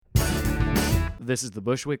This is the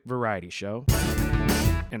Bushwick Variety Show,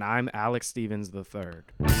 and I'm Alex Stevens III.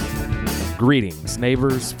 Greetings,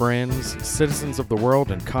 neighbors, friends, citizens of the world,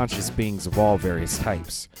 and conscious beings of all various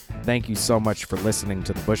types. Thank you so much for listening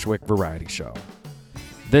to the Bushwick Variety Show.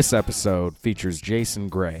 This episode features Jason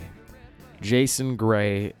Gray. Jason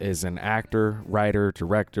Gray is an actor, writer,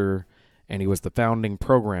 director, and he was the founding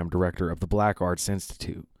program director of the Black Arts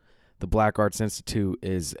Institute. The Black Arts Institute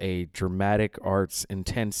is a dramatic arts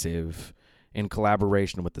intensive in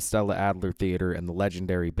collaboration with the Stella Adler Theater and the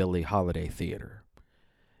legendary Billie Holiday Theater.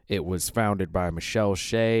 It was founded by Michelle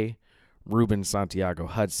Shea, Ruben Santiago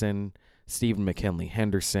Hudson, Stephen McKinley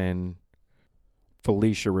Henderson,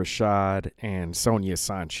 Felicia Rashad, and Sonia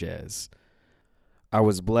Sanchez. I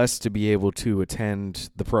was blessed to be able to attend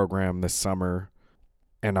the program this summer,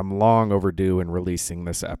 and I'm long overdue in releasing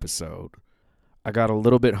this episode. I got a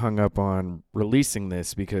little bit hung up on releasing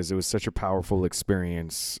this because it was such a powerful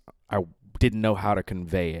experience. I didn't know how to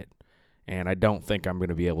convey it, and I don't think I'm going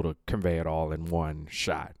to be able to convey it all in one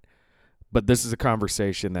shot. But this is a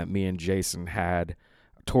conversation that me and Jason had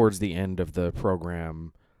towards the end of the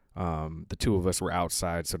program. The two of us were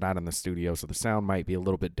outside, so not in the studio, so the sound might be a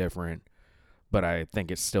little bit different, but I think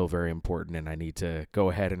it's still very important, and I need to go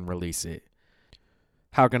ahead and release it.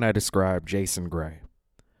 How can I describe Jason Gray?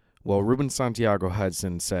 Well, Ruben Santiago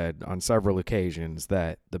Hudson said on several occasions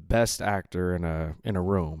that the best actor in a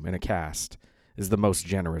room, in a cast, is the most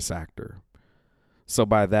generous actor. So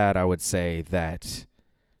by that, I would say that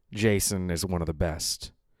Jason is one of the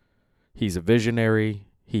best. He's a visionary.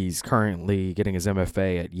 He's currently getting his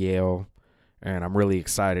MFA at Yale, and I'm really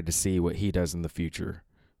excited to see what he does in the future.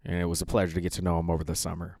 And it was a pleasure to get to know him over the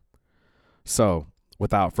summer. So,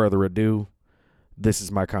 without further ado, this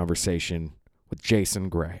is my conversation with Jason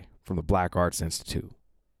Gray from the Black Arts Institute.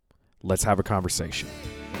 Let's have a conversation.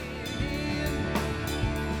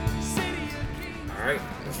 All right,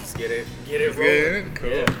 let's just get it rolling. Cool.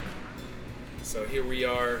 Yeah. So here we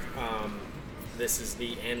are. This is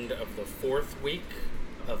the end of the fourth week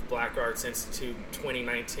of Black Arts Institute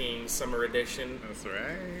 2019 Summer Edition. That's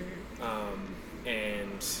right.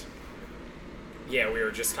 And yeah, we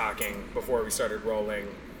were just talking before we started rolling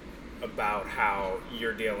about how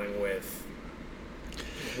you're dealing with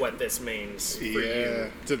what this means for you. Yeah,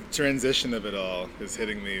 the transition of it all is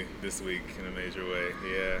hitting me this week in a major way.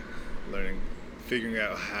 Yeah, figuring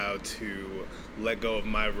out how to let go of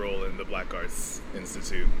my role in the Black Arts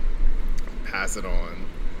Institute, pass it on,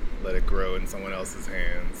 let it grow in someone else's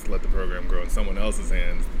hands, let the program grow in someone else's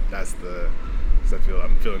hands.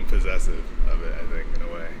 I'm feeling possessive of it, I think, in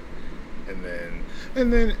a way.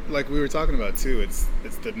 And then, like we were talking about too, it's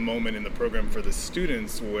the moment in the program for the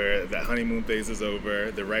students where that honeymoon phase is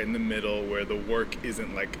over. They're right in the middle where the work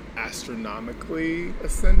isn't like astronomically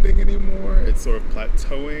ascending anymore. It's sort of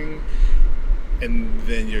plateauing. And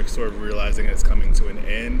then you're sort of realizing it's coming to an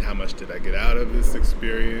end. How much did I get out of this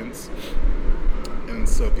experience? And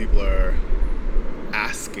so people are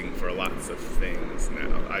asking for lots of things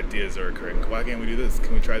now. Ideas are occurring. Why can't we do this?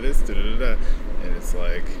 Can we try this? Da-da-da-da. And it's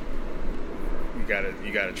like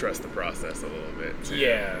you gotta trust the process a little bit too.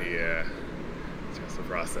 Yeah. Trust the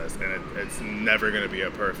process. And it's never gonna be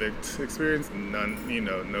a perfect experience.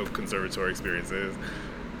 No conservatory experience is.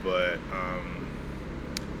 But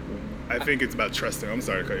I think it's about trusting. I'm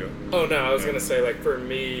sorry to cut you off. Oh no, I was gonna say, like, for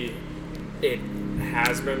me, it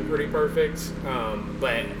has been pretty perfect,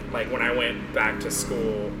 but like when I went back to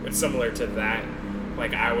school, it's similar to that.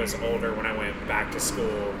 Like, I was older when I went back to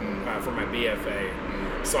school for my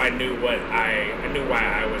BFA, so I knew why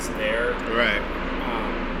I was there, right?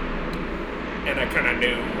 And I kind of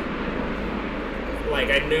knew, like,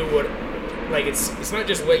 I knew what, like, it's not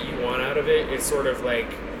just what you want out of it; it's sort of like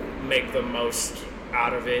make the most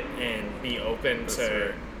out of it and be open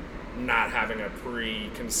to not having a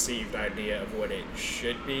preconceived idea of what it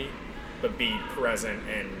should be, but be present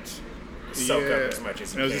and soak up as much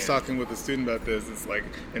as you can. I was just talking with a student about this. It's like,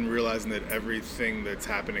 and realizing that everything that's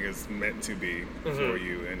happening is meant to be for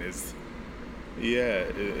you, and is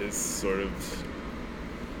sort of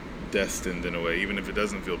destined in a way. Even if it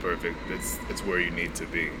doesn't feel perfect, it's where you need to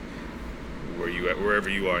be, wherever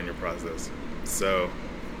you are in your process. So,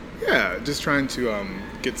 yeah, just trying to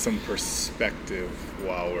get some perspective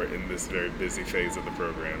while we're in this very busy phase of the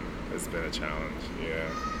program has been a challenge. Yeah,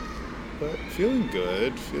 but feeling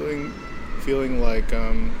good, feeling like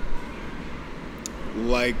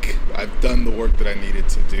I've done the work that I needed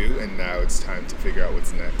to do, and now it's time to figure out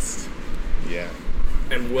what's next. Yeah.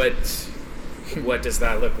 And what does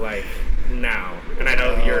that look like now? And I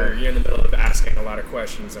know you're in the middle of asking a lot of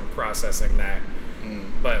questions and processing that,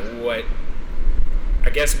 but I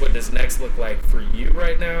guess what does next look like for you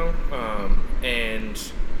right now, and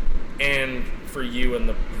for you and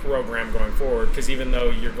the program going forward? Because even though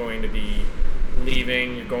you're going to be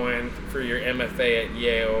leaving, you're going for your MFA at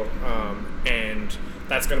Yale, and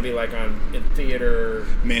that's going to be like in theater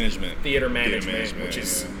management, which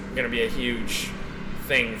is going to be a huge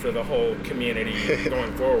thing for the whole community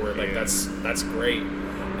going forward. Like that's great.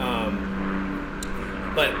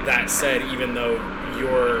 But that said, even though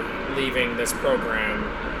you're leaving this program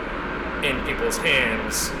in people's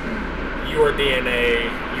hands, your DNA,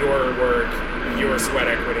 your work, your sweat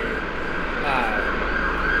equity.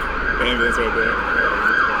 That's right there.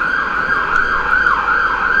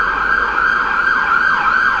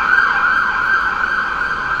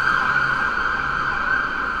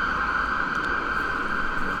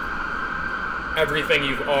 Everything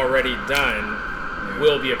you've already done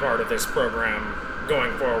will be a part of this program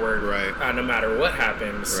going forward, right? No matter what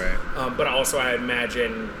happens, right? But also, I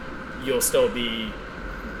imagine you'll still be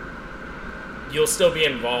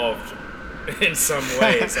involved in some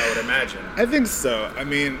ways. I would imagine. I think so. I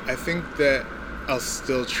mean, I think that I'll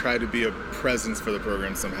still try to be a presence for the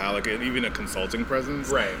program somehow, like even a consulting presence,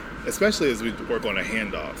 right? Especially as we work on a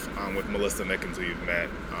handoff with Melissa Mickens, who you've met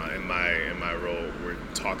in my role. We're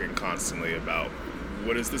talking constantly about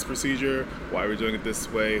what is this procedure, why are we doing it this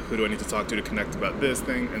way, who do I need to talk to connect about this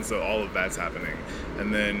thing, and so all of that's happening.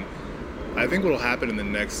 And then I think what will happen in the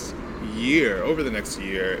next year, over the next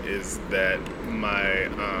year, is that my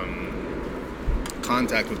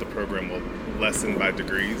contact with the program will lessen by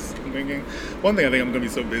degrees. I'm thinking. One thing, I think I'm going to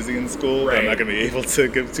be so busy in school that I'm not going to be able to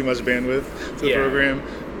give too much bandwidth to the program,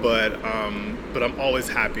 but I'm always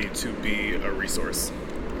happy to be a resource.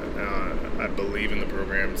 I believe in the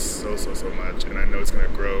program so much, and I know it's going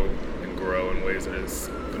to grow in ways that is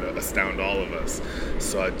going to astound all of us.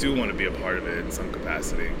 So I do want to be a part of it in some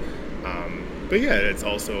capacity. But yeah, it's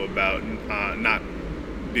also about not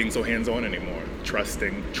being so hands-on anymore.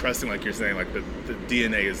 Trusting, like you're saying, like the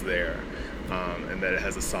DNA is there, and that it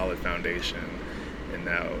has a solid foundation. And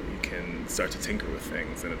now you can start to tinker with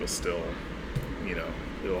things, and it'll still,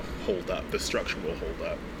 it'll hold up. The structure will hold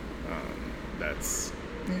up.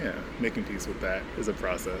 Making peace with that is a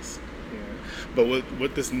process. Yeah. But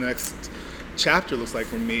what this next chapter looks like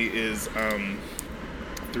for me is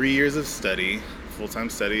 3 years of study, full-time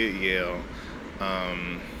study at Yale.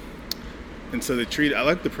 And so I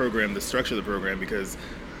like the program, the structure of the program, because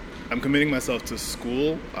I'm committing myself to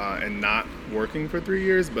school and not working for 3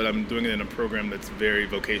 years, but I'm doing it in a program that's very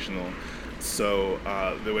vocational. So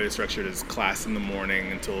the way it's structured is class in the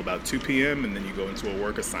morning until about 2 p.m., and then you go into a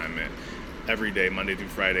work assignment every day, Monday through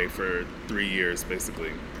Friday, for 3 years,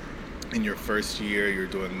 basically. In your first year, you're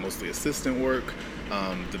doing mostly assistant work,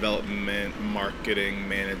 development, marketing,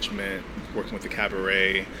 management, working with the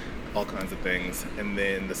cabaret, all kinds of things. And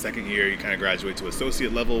then the second year, you kind of graduate to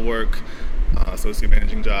associate level work, associate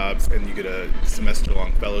managing jobs, and you get a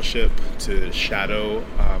semester-long fellowship to shadow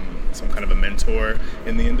some kind of a mentor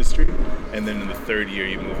in the industry. And then in the third year,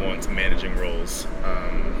 you move on to managing roles.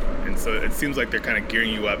 And so it seems like they're kind of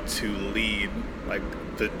gearing you up to lead, like,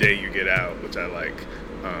 the day you get out, which I like.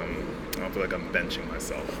 I don't feel like I'm benching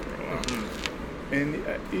myself for a while. Mm-hmm.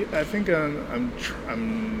 And I think I'm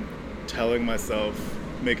telling myself,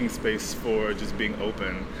 making space for just being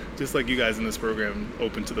open, just like you guys in this program,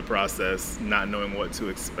 open to the process, not knowing what to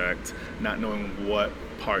expect, not knowing what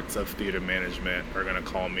parts of theater management are going to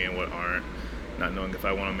call me and what aren't, not knowing if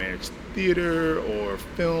I want to manage theater or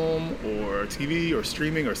film or TV or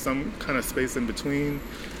streaming or some kind of space in between.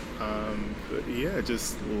 But yeah,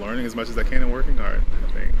 just learning as much as I can and working hard,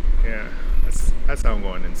 I think. Yeah, that's how I'm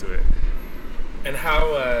going into it. And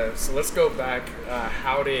how, so let's go back,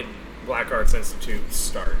 how did Black Arts Institute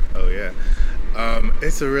start? Oh yeah,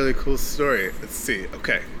 it's a really cool story. Let's see.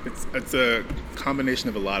 Okay, it's a combination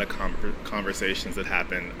of a lot of conversations that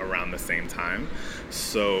happen around the same time.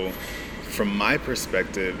 So, from my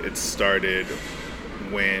perspective, it started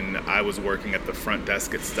when I was working at the front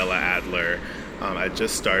desk at Stella Adler. I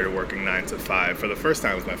just started working 9 to 5. For the first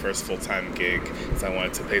time, it was my first full-time gig, so I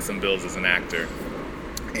wanted to pay some bills as an actor.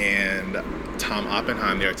 And Tom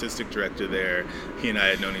Oppenheim, the artistic director there, he and I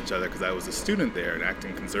had known each other because I was a student there, an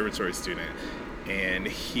acting conservatory student. And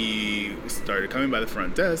he started coming by the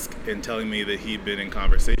front desk and telling me that he'd been in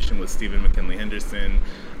conversation with Stephen McKinley Henderson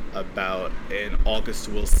about an August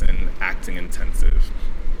Wilson acting intensive.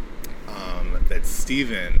 That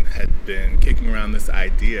Stephen had been kicking around this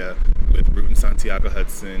idea with Ruben Santiago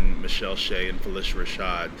Hudson, Michelle Shea, and Felicia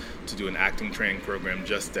Rashad to do an acting training program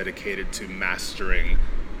just dedicated to mastering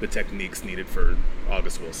the techniques needed for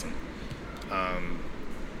August Wilson.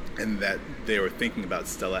 and that they were thinking about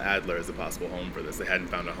Stella Adler as a possible home for this. They hadn't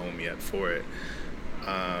found a home yet for it.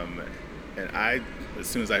 And as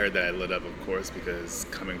soon as I heard that, I lit up, of course, because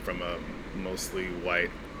coming from a mostly white,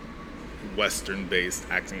 Western-based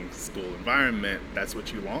acting school environment, that's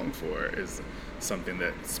what you long for, is something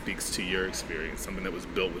that speaks to your experience, something that was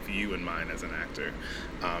built with you in mind as an actor.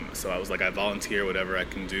 So I was like, I volunteer whatever I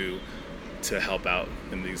can do to help out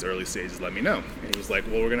in these early stages, let me know. And he was like,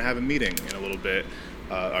 well, we're gonna have a meeting in a little bit.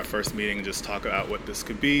 Our first meeting, just talk about what this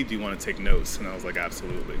could be. Do you want to take notes? And I was like,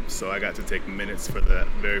 absolutely. So I got to take minutes for the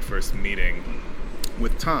very first meeting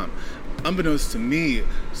with Tom. Unbeknownst to me,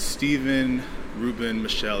 Stephen, Ruben,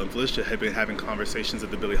 Michelle, and Felicia had been having conversations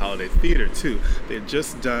at the Billie Holiday Theater too. They had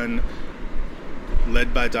just done,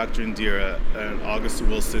 led by Dr. Indira, an August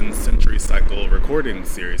Wilson Century Cycle recording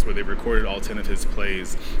series where they recorded all 10 of his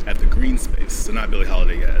plays at the Green Space. So not Billie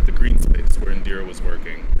Holiday yet, at the Green Space where Indira was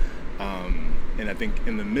working. And I think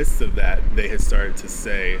in the midst of that, they had started to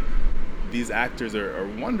say, these actors are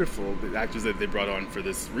wonderful, the actors that they brought on for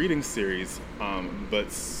this reading series,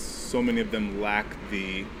 but so many of them lack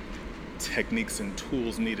the techniques and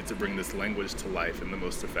tools needed to bring this language to life in the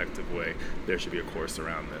most effective way. There should be a course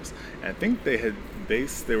around this. And I think they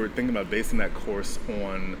were thinking about basing that course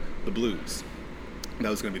on the blues. That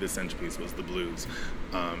was going to be the centerpiece, was the blues,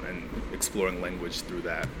 and exploring language through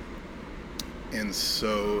that. And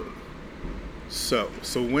so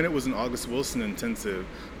when it was an August Wilson intensive,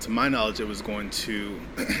 to my knowledge, it was going to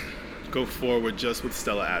go forward just with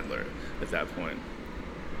Stella Adler at that point.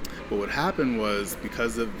 But what happened was,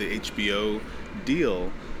 because of the HBO deal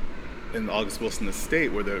in the August Wilson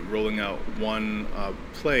estate, where they're rolling out one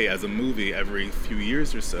play as a movie every few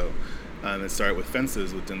years or so, and it started with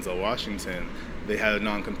Fences with Denzel Washington, they had a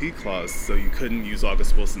non-compete clause, so you couldn't use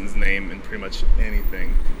August Wilson's name in pretty much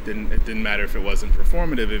anything. It didn't matter if it wasn't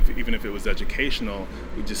performative, even if it was educational,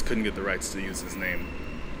 we just couldn't get the rights to use his name.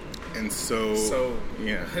 And so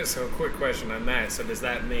yeah. So quick question on that. So does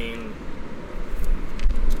that mean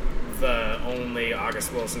the only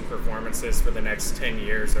August Wilson performances for the next 10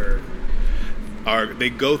 years they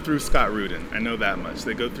go through Scott Rudin? I know that much.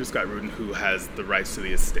 They go through Scott Rudin, who has the rights to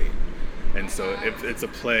the estate. And so if it's a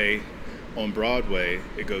play on Broadway,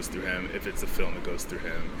 it goes through him. If it's a film, it goes through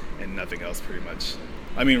him, and nothing else pretty much.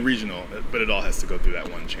 I mean, regional, but it all has to go through that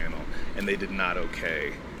one channel. And they did not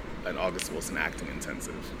okay an August Wilson acting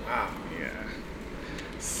intensive. Wow. Yeah.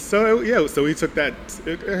 So we took that.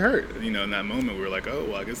 It hurt, in that moment. We were like, oh,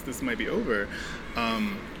 well, I guess this might be over.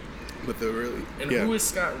 But who is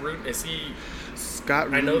Scott Rudin? Is he? Scott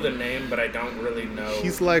Rudin. I know the name, but I don't really know.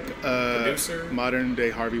 He's like a producer, modern day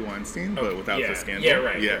Harvey Weinstein, but without the scandal. Yeah,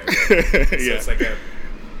 right. Yeah. Right. So it's like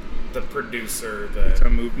the producer, the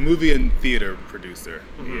movie and theater producer.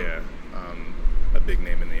 Mm-hmm. Yeah. A big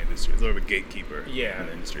name in the industry. Sort of a gatekeeper in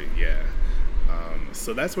the industry. Yeah.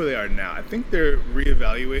 So that's where they are now. I think they're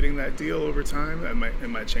reevaluating that deal over time. It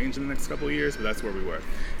might change in the next couple of years, but that's where we were.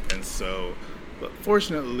 And so, but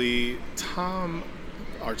fortunately, Tom,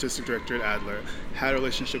 artistic director at Adler, had a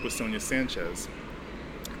relationship with Sonia Sanchez,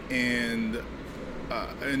 and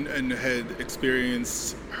had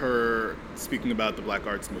experienced her speaking about the Black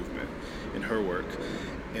Arts Movement in her work,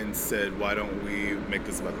 and said, why don't we make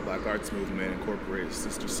this about the Black Arts Movement, incorporate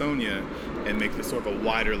Sister Sonia, and make this sort of a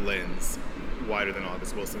wider lens, wider than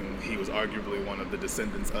August Wilson. He was arguably one of the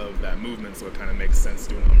descendants of that movement, so it kind of makes sense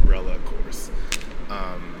to do an umbrella course.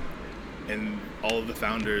 And all of the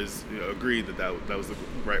founders agreed that was the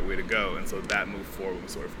right way to go, and so that moved forward. We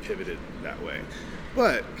sort of pivoted that way.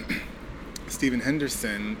 But Stephen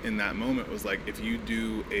Henderson in that moment was like, if you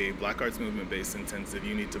do a Black Arts Movement-based intensive,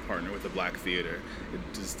 you need to partner with a Black theater. It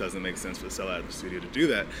just doesn't make sense for the Stella Adler Studio to do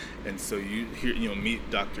that. And so meet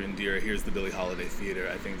Dr. Indira, here's the Billie Holiday Theater.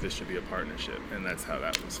 I think this should be a partnership. And that's how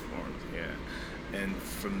that was formed, yeah. And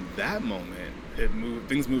from that moment,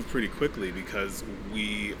 things moved pretty quickly, because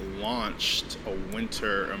we launched a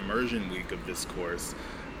winter immersion week of this course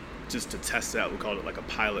just to test it out. We called it like a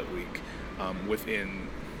pilot week within,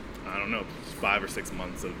 5 or 6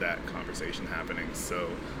 months of that conversation happening. So,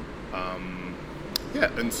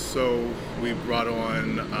 and so we brought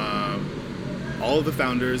on all of the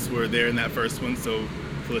founders were there in that first one. So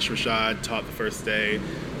Felicia Rashad taught the first day,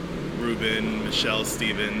 Ruben, Michelle,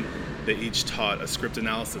 Stephen. They each taught a script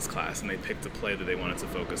analysis class, and they picked a play that they wanted to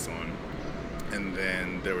focus on. And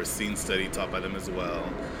then there was scene study taught by them as well.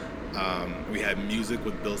 We had music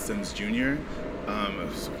with Bill Sims Jr., a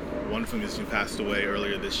wonderful musician, passed away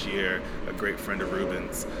earlier this year, a great friend of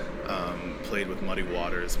Ruben's, played with Muddy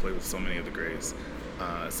Waters, played with so many of the greats.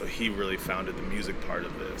 So he really founded the music part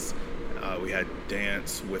of this. We had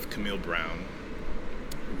dance with Camille Brown.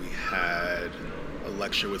 We had a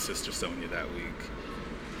lecture with Sister Sonia that week.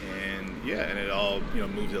 And it all,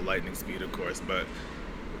 moved at lightning speed, of course, but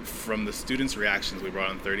from the students' reactions, we brought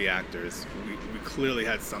on 30 actors. We clearly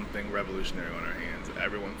had something revolutionary on our hands.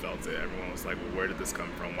 Everyone felt it. Everyone was like, well, where did this come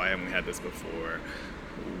from? Why haven't we had this before?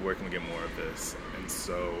 Where can we get more of this? And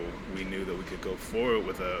so we knew that we could go forward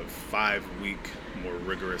with a 5-week, more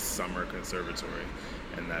rigorous summer conservatory.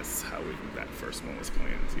 And that's how that first one was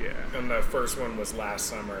planned, yeah. And the first one was last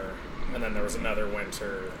summer, and then there was another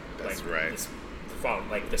winter. That's right.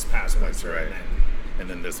 This past winter. That's right. And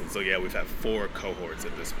then this one. So we've had 4 cohorts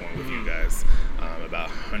at this point with you guys, about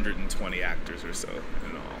 120 actors or so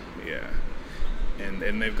in all, yeah.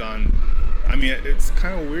 And they've gone. I mean, it's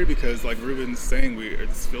kind of weird because, like Ruben's saying, it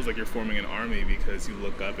feels like you're forming an army because you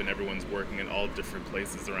look up and everyone's working in all different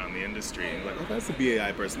places around the industry. And you're like, oh, that's a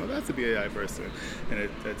BAI person. Oh, that's a BAI person. And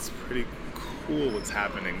it's pretty cool what's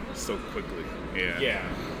happening so quickly. Yeah. Yeah.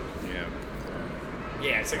 Yeah.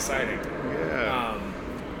 Yeah, it's exciting. Yeah.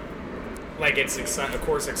 It's of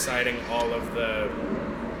course exciting all of the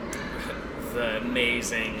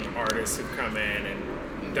amazing artists who've come in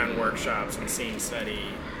and done workshops and scene study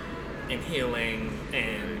and healing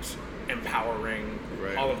and empowering,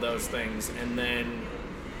 right. All of those things. And then,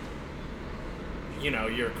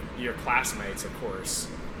 your classmates, of course.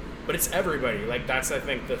 But it's everybody. That's, I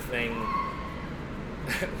think, the thing.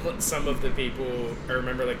 Some of the people, I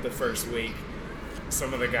remember, the first week,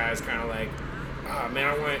 some of the guys kind of oh man,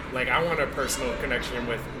 I want a personal connection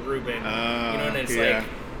with Ruben. And it's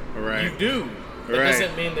right. You do. That right.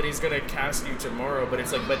 doesn't mean that he's gonna cast you tomorrow, but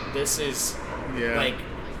it's but this is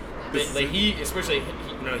he, especially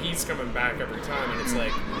he's coming back every time, and it's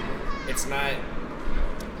it's not.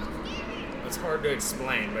 It's hard to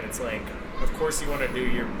explain, but it's of course you want to do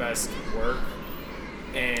your best work,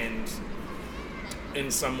 and in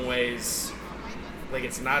some ways.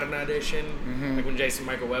 It's not an audition. Mm-hmm. When Jason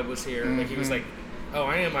Michael Webb was here, he was oh,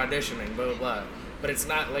 I am auditioning, blah, blah, blah. But it's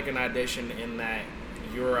not an audition in that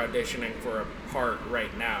you're auditioning for a part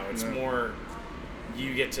right now. It's more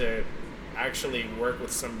you get to actually work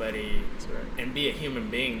with somebody and be a human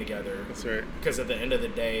being together. That's right. Because at the end of the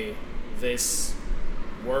day, this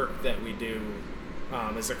work that we do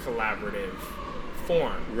is a collaborative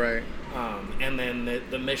form. Right. And then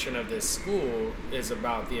the mission of this school is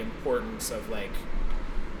about the importance of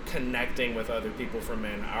connecting with other people from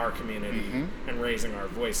in our community and raising our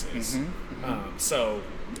voices. So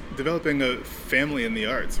developing a family in the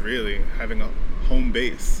arts, really having a home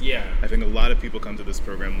base. Yeah, I think a lot of people come to this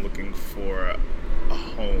program looking for a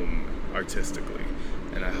home artistically,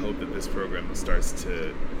 and I hope that this program starts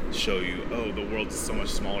to show you, oh, the world is so much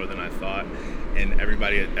smaller than I thought, and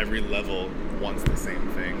everybody at every level wants the same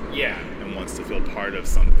thing. Yeah, and wants to feel part of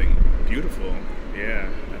something beautiful. Yeah,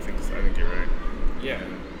 I think you're right. Yeah.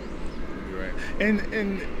 You're right.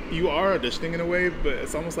 And you are auditioning in a way, but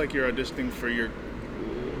it's almost like you're auditioning for your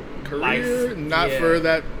career, life. Not for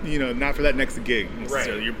that, not for that next gig.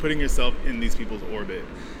 Right. You're putting yourself in these people's orbit.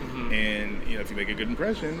 And, if you make a good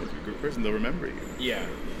impression, if you're a good person, they'll remember you. Yeah.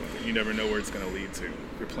 You never know where it's going to lead to.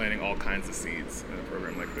 You're planting all kinds of seeds in a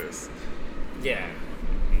program like this. Yeah.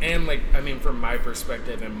 And, from my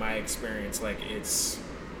perspective and my experience, it's...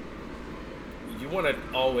 You want to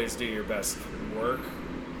always do your best work,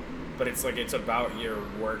 but it's it's about your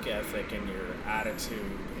work ethic and your attitude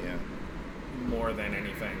more than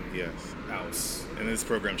anything else. And this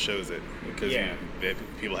program shows it because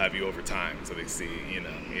people have you over time, so they see,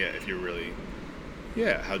 if you're really,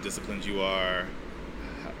 how disciplined you are,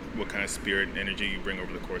 what kind of spirit and energy you bring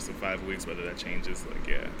over the course of 5 weeks, whether that changes,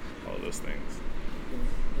 all of those things.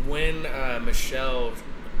 When Michelle,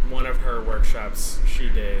 one of her workshops she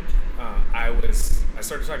did, I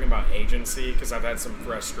started talking about agency because I've had some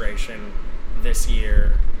frustration this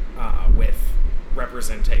year with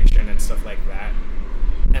representation and stuff like that.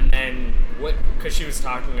 And then because she was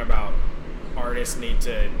talking about artists need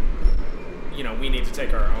to, we need to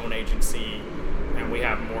take our own agency and we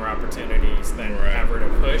have more opportunities than ever to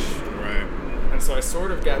push. Right. And so I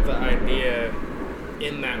sort of got the idea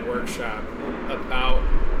in that workshop about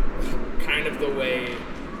kind of the way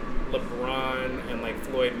LeBron and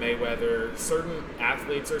Floyd Mayweather, certain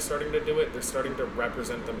athletes are starting to do it. They're starting to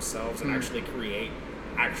represent themselves and actually create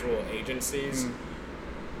actual agencies.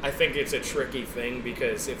 I think it's a tricky thing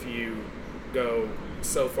because if you go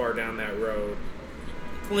so far down that road,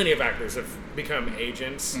 plenty of actors have become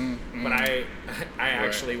agents, but I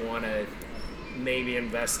actually want to maybe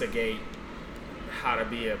investigate how to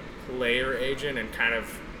be a player agent, and kind of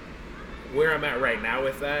where I'm at right now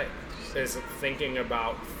with that is thinking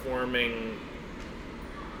about forming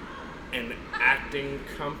an acting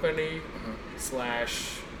company /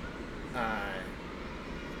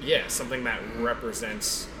 Yeah, something that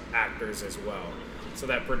represents actors as well. So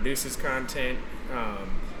that produces content,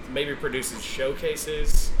 maybe produces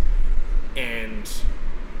showcases, and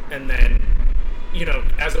then, you know,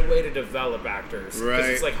 as a way to develop actors. Because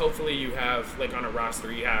it's like, hopefully you have, like, on a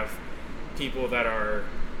roster, you have people that are,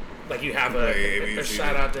 like, you have a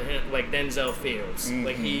shout out to him, like Denzel Fields. Mm-hmm.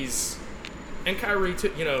 Like, he's, and Kyrie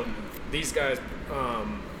too, you know, these guys,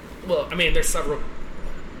 well, I mean, there's,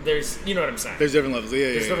 you know what I'm saying? There's different levels,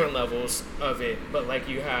 There's different levels of it, but, like,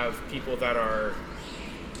 you have people that are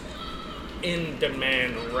in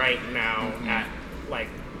demand right now at, like,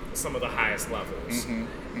 some of the highest levels. And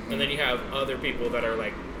then you have other people that are,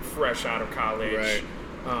 like, fresh out of college,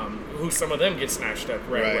 who some of them get snatched up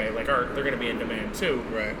right away, like, they're going to be in demand too.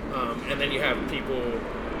 And then you have people,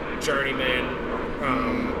 journeymen,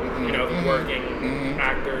 you know, working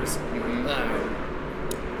actors.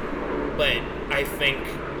 But I think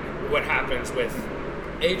what happens with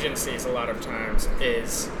agencies a lot of times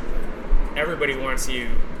is everybody wants you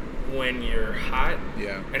when you're hot,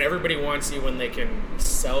 and everybody wants you when they can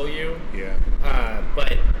sell you.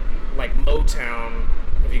 But like Motown,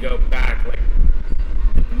 if you go back, like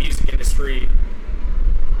the music industry,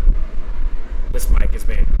 this mic is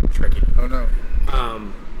being tricky. Oh no.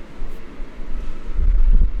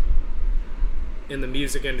 In the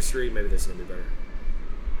music industry, maybe this is gonna be better.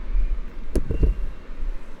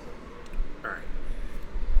 All right.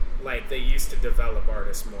 Like, they used to develop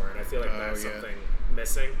artists more, and I feel like that's something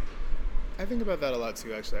missing. I think about that a lot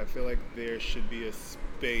too, actually. I feel like there should be a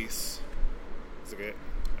space. Is it good?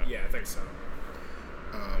 Yeah, I think so.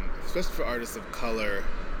 Especially for artists of color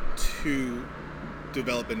to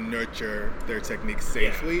develop and nurture their technique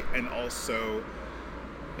safely, and also,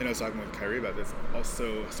 and I was talking with Kyrie about this,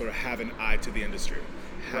 also sort of have an eye to the industry,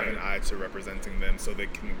 have an eye to representing them so they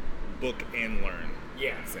can book and learn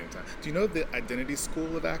at the same time. Do you know the Identity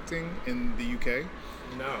School of Acting in the UK?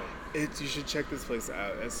 No. You should check this place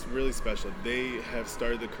out. It's really special. They have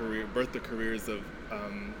birthed the careers of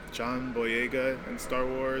John Boyega in Star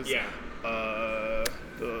Wars.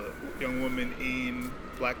 The young woman in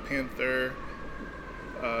Black Panther,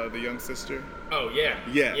 the young sister. Oh, yeah.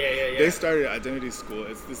 Yeah. They started Identity School.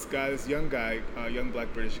 It's this young guy, young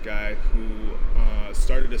Black British guy who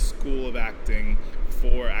started a school of acting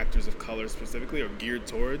for actors of color specifically, or geared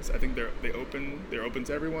towards. I think they're open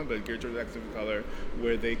to everyone, but geared towards actors of color,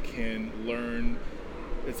 where they can learn.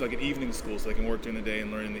 It's like an evening school, so they can work during the day and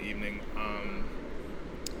learn in the evening,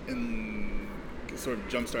 and sort of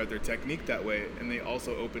jumpstart their technique that way. And they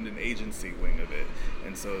also opened an agency wing of it,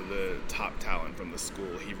 and so the top talent from the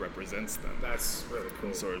school, he represents them. That's really cool.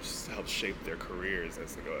 And sort of helps shape their careers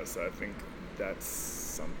as they go. So I think that's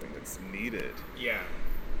something that's needed. Yeah.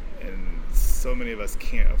 And so many of us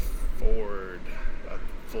can't afford a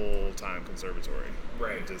full-time conservatory.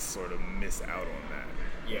 Right. And just sort of miss out on that.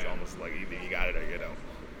 Yeah. It's almost like either you got it or you don't.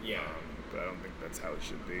 Yeah. But I don't think that's how it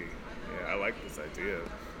should be. Yeah, I like this idea.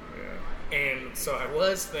 Yeah. And so I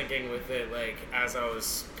was thinking with it, like, as I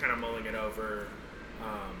was kind of mulling it over,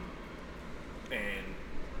 and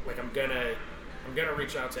like I'm gonna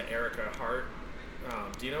reach out to Erica Hart.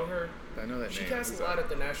 Do you know her? I know that name. She casts a lot at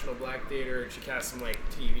the National Black Theater. She casts some, like,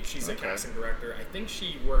 TV. She's a casting director. I think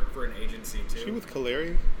she worked for an agency too. Is she with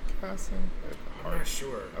Kaleri casting? I'm not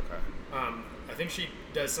sure. Okay. I think she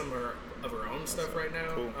does some of her own stuff right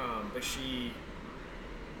now. Cool. But she,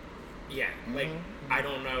 like, I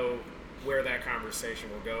don't know where that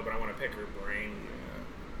conversation will go, but I want to pick her brain.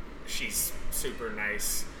 She's super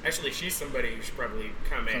nice. Actually, she's somebody who should probably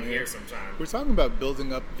come in here sometime. We're talking about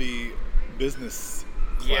building up the business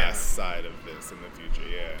class side of this in the future.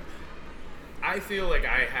 Yeah. I feel like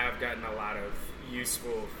I have gotten a lot of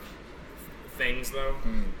useful things though,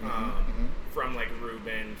 from like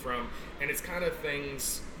Ruben, and it's kind of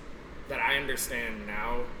things that I understand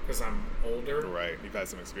now because I'm older. Right, you've had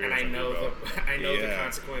some experience. And I know the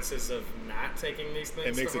consequences of not taking these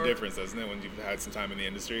things. It makes a difference, doesn't it, when you've had some time in the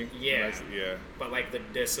industry? Yeah. But like the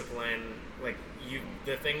discipline, like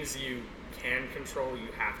the things you can control, you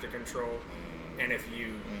have to control. And if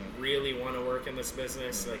you really want to work in this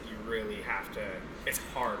business, like you really have to. It's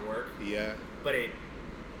hard work. Yeah. But it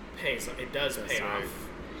pays. It does pay off.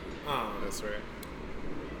 That's right.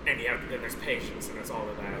 And then there's patience, and it's all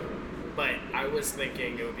of that. But I was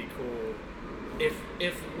thinking it would be cool if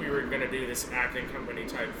we were gonna do this acting company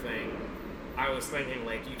type thing. I was thinking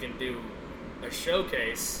like you can do a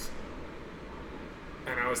showcase,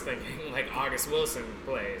 and I was thinking like August Wilson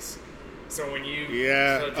plays. So when you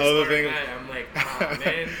Yeah. so just Oh, the learning thing. that, I'm like, oh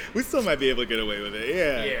man. We still might be able to get away with it.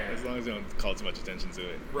 Yeah. Yeah. As long as you don't call too much attention to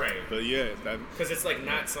it. Right. But yeah, that. Because it's like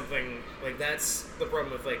not something like that's the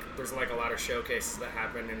problem with like there's like a lot of showcases that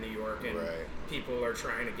happen in New York and Right. people are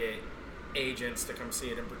trying to get agents to come see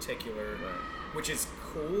it in particular, Right. which is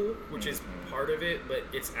cool, which is Mhm. part of it, but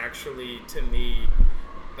it's actually to me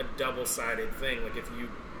a double-sided thing. Like if you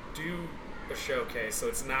do a showcase, so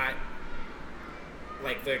it's not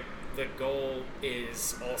like the goal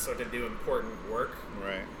is also to do important work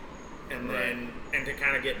Right. and Right. then and to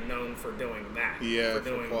kind of get known for doing that. Yeah. for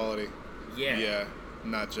doing quality. Yeah. Yeah,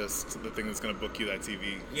 not just the thing that's going to book you that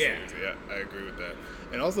TV Yeah. series. Yeah, I agree with that.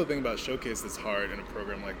 And also the thing about Showcase that's hard in a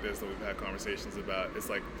program like this that we've had conversations about, it's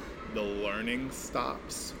like the learning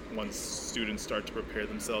stops once students start to prepare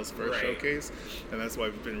themselves for a Right. showcase. And that's why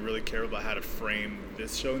we've been really careful about how to frame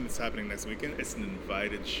this showing that's happening next weekend. It's an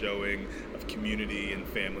invited showing of community and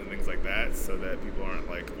family and things like that, so that people aren't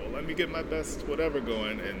like, well, let me get my best whatever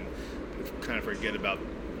going and kind of forget about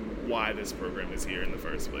why this program is here in the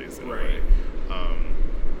first place in a Right. way.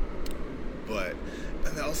 But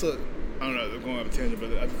and then also, I don't know, going off a tangent, but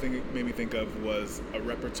the other thing it made me think of was a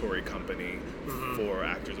repertory company for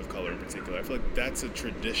actors of color in particular. I feel like that's a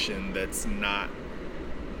tradition that's not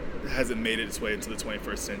hasn't made its way into the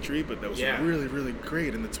 21st century, but that was Yeah. really, really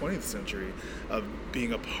great in the 20th century of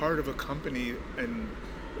being a part of a company and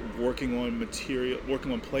working on material,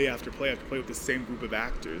 working on play after play after play with the same group of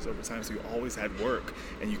actors over time. So you always had work,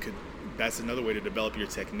 and you could. That's another way to develop your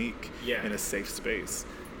technique Yeah. in a safe space.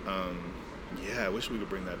 Yeah, I wish we could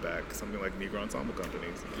bring that back. Something like Negro Ensemble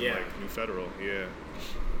Companies, Yeah. like New Federal. Yeah,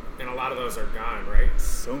 And a lot of those are gone, right?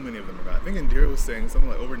 so many of them are gone. I think Indira was saying something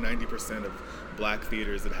like over 90% of black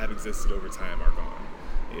theaters that have existed over time are gone.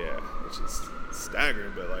 Yeah, which is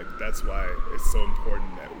staggering, but like that's why it's so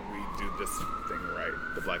important that we do this thing right,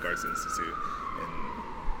 the Black Arts Institute,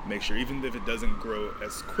 and make sure even if it doesn't grow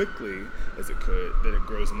as quickly as it could, that it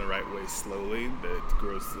grows in the right way slowly, that it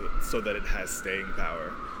grows so that it has staying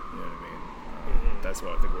power. You know what I mean? That's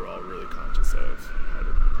what I think we're all really conscious of.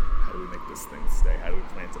 How do we make this thing stay? How do we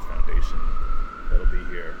plant a foundation that'll be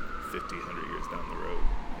here 50, 100 years down the road?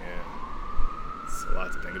 Yeah. It's a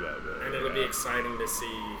lot to think about. But And it'll be exciting to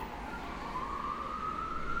see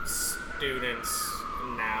students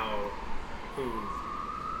now who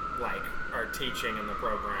like are teaching in the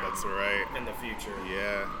program That's right. in the future.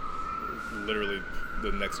 Yeah. Literally,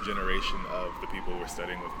 the next generation of the people we're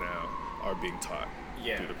studying with now are being taught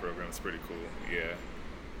Yeah. through the program. It's pretty cool. Yeah.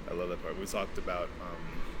 I love that part. We talked about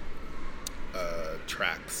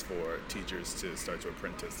tracks for teachers to start to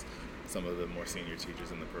apprentice some of the more senior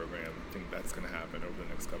teachers in the program. I think that's going to happen over the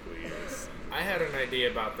next couple of years. I had an idea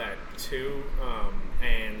about that too,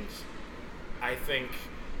 and I think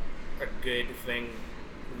a good thing,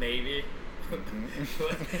 maybe.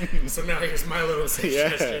 So now here's my little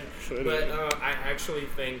suggestion. But I actually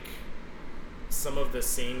think some of the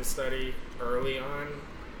scene study early on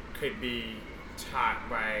could be taught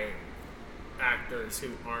by actors who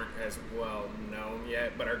aren't as well known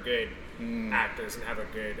yet, but are good actors and have a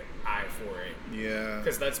good eye for it. Yeah.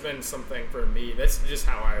 Because that's been something for me. That's just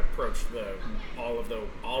how I approach all of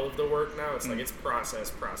the work now. It's like it's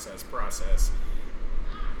process.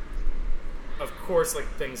 Of course, like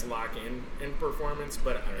things lock in performance,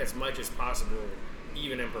 but as much as possible,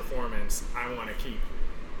 even in performance, I want to keep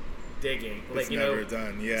digging. Like, It's you never know,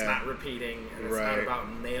 done. Yeah. it's not repeating, and it's not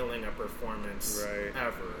about nailing a performance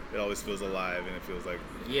ever. It always feels alive, and it feels like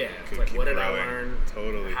Yeah, could it's like keep what did growing. I learn?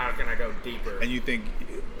 Totally. How can I go deeper? And you think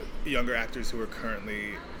younger actors who are currently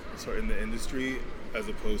sort of in the industry, as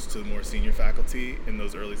opposed to more senior faculty in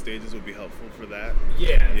those early stages, would be helpful for that?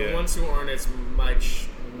 Yeah, Yeah. the ones who aren't as much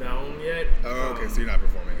known yet. Oh, okay. So you're not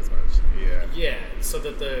performing as much. Yeah. Yeah, so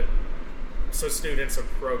that so students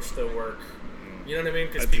approach the work. You know what I mean?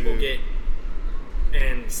 Because I people do. get.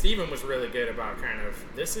 And Steven was really good about kind of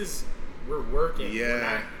we're working. Yeah. We're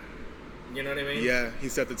not, you know what I mean? Yeah, he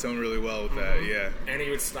set the tone really well with that. Yeah. And he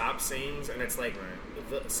would stop scenes, and it's like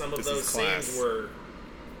some of This those is class. scenes were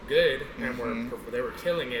good and they were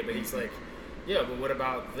killing it. But he's like, yeah, but what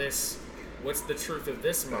about this? What's the truth of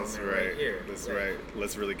this moment That's right. here? That's Like, right.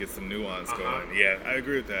 Let's really get some nuance Uh-huh. going. Yeah, I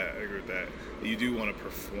agree with that. You do want to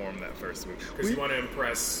perform that first week. Because you want to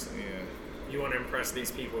impress. Yeah. You want to impress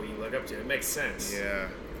these people you look up to. It makes sense. Yeah.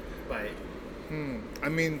 But I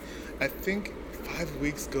mean, I think 5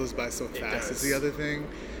 weeks goes by so fast. does. Is the other thing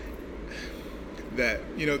that,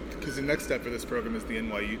 you know, because the next step for this program is the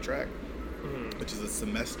NYU track, which is a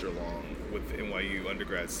semester long with NYU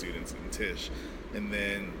undergrad students in Tisch, and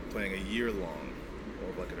then playing a year long,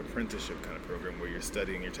 of like an apprenticeship kind of program where you're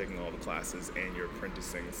studying, you're taking all the classes, and you're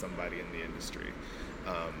apprenticing somebody in the industry.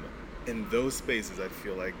 In those spaces, I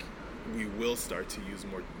feel like we will start to use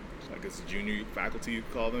more, I guess, junior faculty, you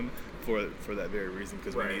call them, for that very reason,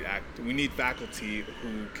 because we need faculty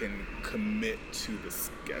who can commit to the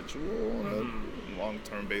schedule on a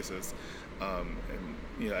long-term basis.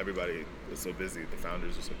 And everybody is so busy. The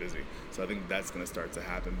founders are so busy. So I think that's going to start to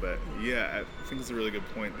happen. But yeah, I think it's a really good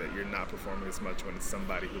point that you're not performing as much when it's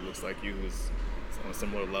somebody who looks like you, who's on a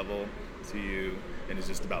similar level to you, and it's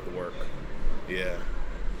just about the work. Yeah.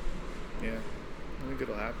 I think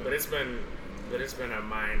it'll happen. But it's been a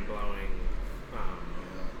mind-blowing.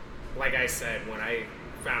 Like I said, when I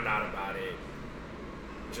found out about it,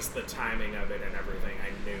 just the timing of it and everything,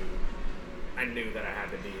 I knew that I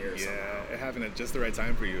had to be here. Yeah, somehow. It happened at just the right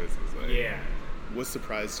time for you. It's like, yeah. What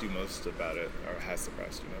surprised you most about it, or has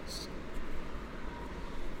surprised you most?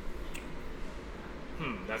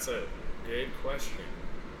 That's a good question.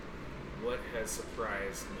 What has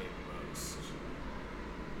surprised me most?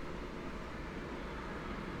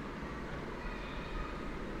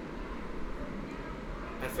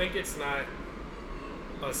 I think it's not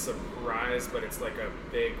a surprise, but it's like a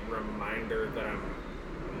big reminder that I'm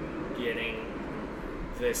getting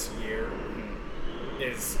this year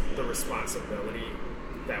is the responsibility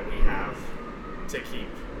that we have to keep,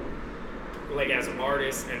 like as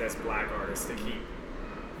artists and as Black artists, to keep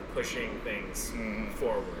pushing things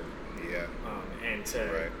forward. Yeah. And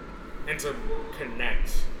to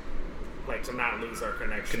connect, like to not lose our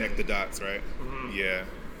connection. Connect the dots, right? Yeah,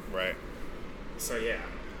 right. So yeah.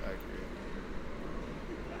 I agree.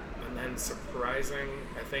 And then surprising,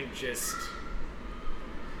 I think just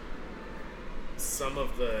some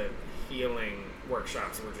of the healing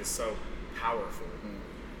workshops were just so powerful.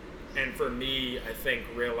 And for me, I think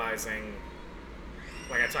realizing,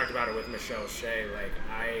 like I talked about it with Michelle Shea, like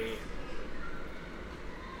I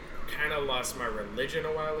kind of lost my religion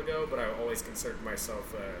a while ago, but I always considered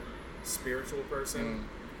myself a spiritual person.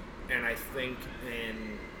 And I think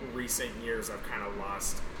in recent years, I've kind of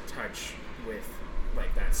lost touch with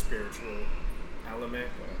like that spiritual element.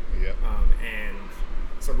 And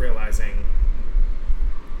so realizing,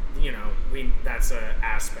 that's an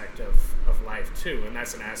aspect of life too. And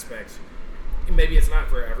that's an aspect, maybe it's not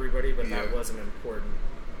for everybody, but that was an important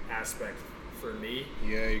aspect for me.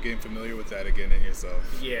 Yeah, you're getting familiar with that again in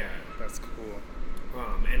yourself. Yeah. That's cool.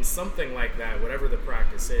 And something like that, whatever the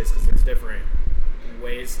practice is, because there's different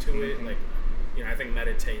ways to it. Like, I think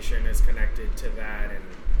meditation is connected to that, and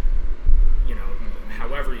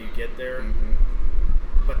however you get there,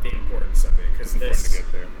 but the importance of it, because important to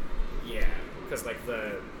get there. Yeah, because like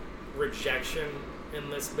the rejection in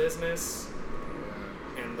this business,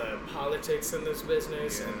 and the politics in this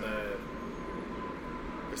business, and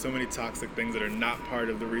there's so many toxic things that are not part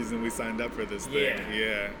of the reason we signed up for this thing.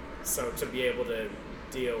 Yeah. So to be able to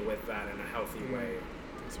deal with that in a healthy way,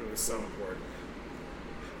 it's really so important.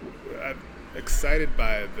 I'm excited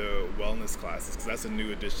by the wellness classes because that's a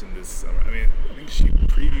new addition this summer. I mean, I think she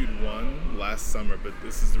previewed one last summer, but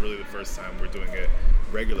this is really the first time we're doing it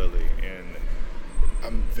regularly, and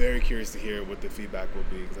I'm very curious to hear what the feedback will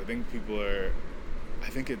be, because I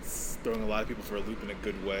think it's throwing a lot of people for a loop in a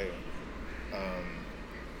good way.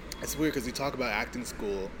 It's weird because we talk about acting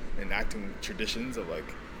school and acting traditions of like,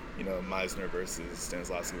 Meisner versus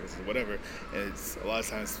Stanislavski versus whatever, and it's a lot of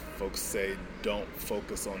times folks say don't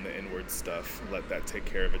focus on the inward stuff, let that take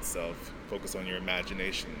care of itself, focus on your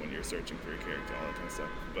imagination when you're searching for your character, all that kind of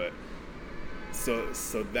stuff. But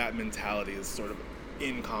so that mentality is sort of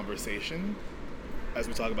in conversation as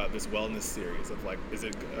we talk about this wellness series of like, is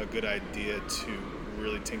it a good idea to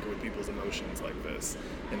really tinker with people's emotions like this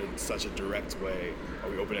in such a direct way? Are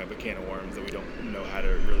we opening up a can of worms that we don't know how to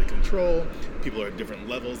really control? People are at different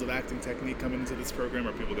levels of acting technique coming into this program.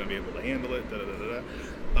 Are people going to be able to handle it? But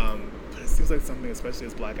it seems like something, especially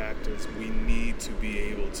as Black actors, we need to be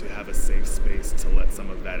able to have a safe space to let some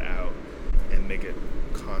of that out and make it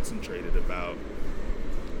concentrated about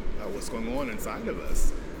what's going on inside of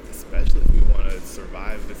us, especially if we want to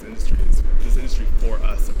survive this industry. This industry for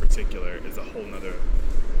us in particular is a whole nother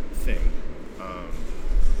thing.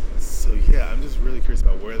 So yeah, I'm just really curious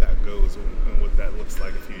about where that goes and what that looks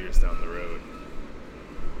like a few years down the road.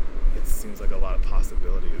 It seems like a lot of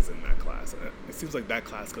possibilities in that class. And it seems like that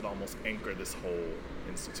class could almost anchor this whole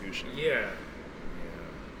institution. Yeah.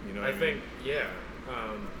 You know what I mean? think,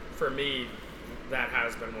 for me, that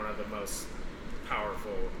has been one of the most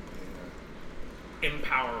powerful,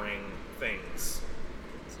 empowering things,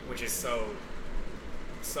 which is so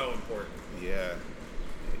important. Yeah.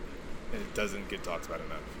 And it doesn't get talked about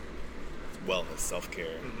enough. Wellness,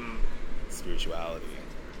 self-care, spirituality.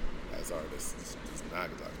 as artists does not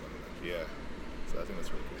get talked about enough. Yeah. So I think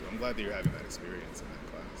that's really cool. I'm glad that you're having that experience in that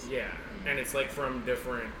class. Yeah, and it's like from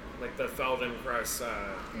different, like the Feldenkrais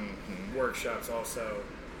workshops also.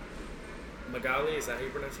 Magali, is that how you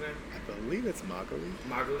pronounce her name? I believe it's Magali.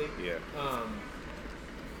 Magali? Yeah.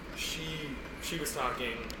 She was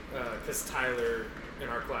talking, because Tyler in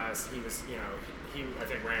our class, he was, he I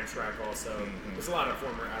think ran track also. There's a lot of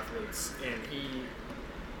former athletes, and he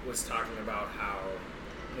was talking about how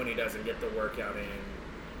when he doesn't get the workout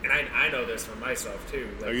in, and I know this for myself too.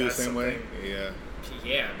 Like, are you the same way? Yeah.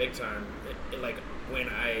 Yeah, big time. Like when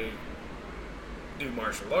I do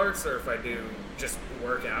martial arts or if I do just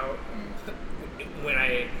work out, when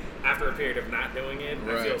after a period of not doing it,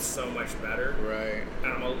 I feel so much better. Right.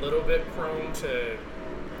 And I'm a little bit prone to,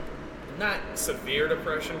 not severe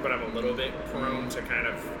depression, but I'm a little bit prone to kind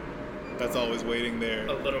of... That's always waiting there.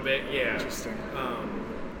 A little bit, yeah. Interesting.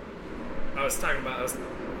 I was talking about,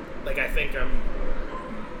 I think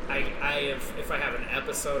if I have an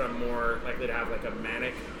episode, I'm more likely to have like a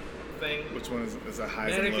manic thing. Which one is a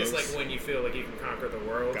highs manic and lows? is like when you feel like you can conquer the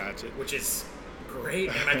world. Gotcha. Which is great,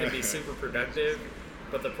 and I can be super productive.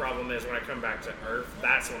 But the problem is when I come back to earth,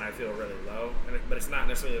 that's when I feel really low. But it's not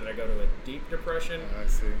necessarily that I go to a deep depression. I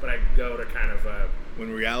see. But I go to kind of a...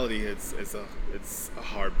 When reality hits, it's a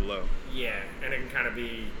hard blow. Yeah, and it can kind of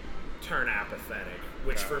turn apathetic,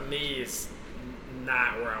 which for me is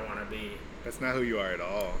not where I want to be. That's not who you are at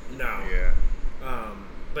all. No. Yeah.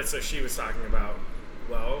 But so she was talking about,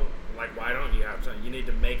 well, like, why don't you have time? You need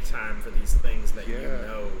to make time for these things that you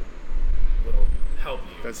know will help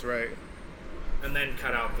you. That's right. And then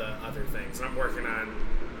cut out the other things. And I'm working on,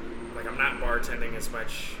 like, I'm not bartending as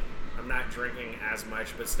much. I'm not drinking as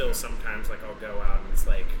much, but still sometimes, like, I'll go out and it's,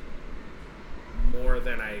 like, more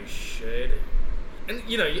than I should. And,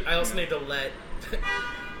 I also need to let...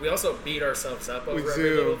 We also beat ourselves up over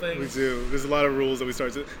every little thing. We do. There's a lot of rules that we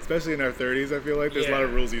start to, especially in our 30s, I feel like. There's a lot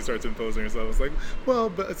of rules you start to impose on yourself. It's like, well,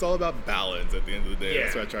 but it's all about balance at the end of the day. Yeah.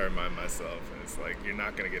 That's what I try to remind myself. And it's like, you're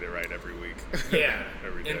not going to get it right every week. Yeah.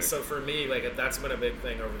 Every day. And so for me, like, that's been a big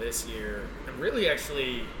thing over this year. I'm really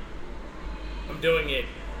actually, I'm doing it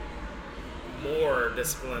more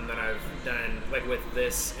disciplined than I've done, like, with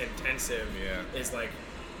this intensive. Yeah. Is like,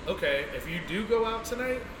 okay, if you do go out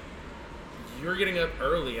tonight, you're getting up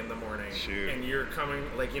early in the morning. Shoot. And you're coming,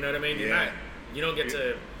 like, you know what I mean? You're Yeah. not, you don't get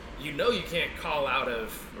to, you can't call out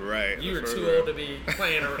of, right. You're too old to be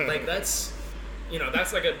playing around. Like, that's,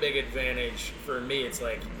 that's like a big advantage for me. It's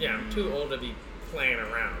like, I'm too old to be playing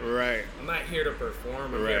around. Right. I'm not here to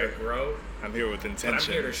perform. I'm here to grow. I'm here with intention. But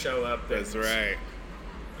I'm here to show up. That's right.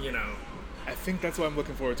 I I think that's why I'm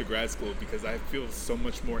looking forward to grad school, because I feel so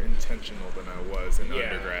much more intentional than I was in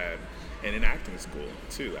undergrad. And in acting school,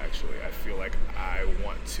 too, actually. I feel like I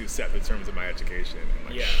want to set the terms of my education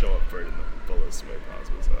and show up for it in the fullest way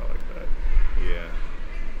possible. So I like that. Yeah.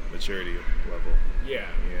 Maturity level. Yeah.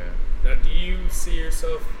 Yeah. Now, do you see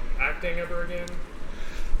yourself acting ever again?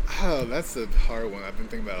 Oh, that's a hard one. I've been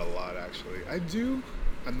thinking about it a lot, actually. I do.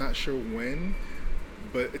 I'm not sure when,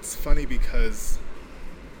 but it's funny because...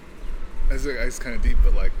 It's kind of deep,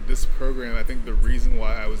 but like this program, I think the reason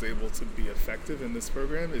why I was able to be effective in this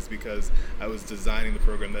program is because I was designing the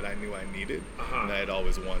program that I knew I needed and I had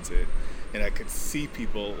always wanted. And I could see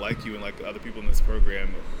people like you and like other people in this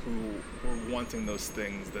program who were wanting those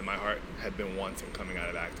things that my heart had been wanting coming out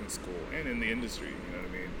of acting school and in the industry, you know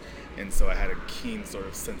what I mean? And so I had a keen sort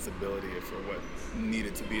of sensibility for what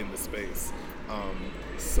needed to be in the space.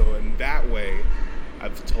 So in that way,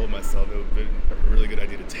 I've told myself it would be a really good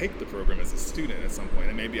idea to take the program as a student at some point,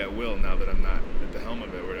 and maybe I will now that I'm not at the helm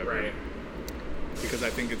of it or whatever. Right. Because I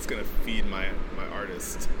think it's going to feed my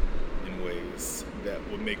artist in ways that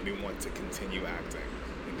will make me want to continue acting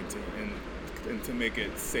and to make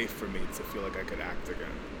it safe for me to feel like I could act again.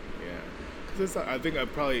 Yeah. Because I think I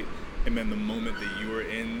probably am in the moment that you were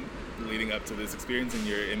in leading up to this experience and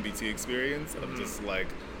your MBT experience of just like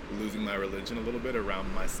losing my religion a little bit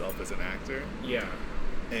around myself as an actor. Yeah.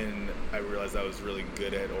 And I realized I was really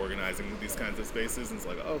good at organizing these kinds of spaces. And it's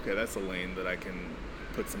like, okay, that's a lane that I can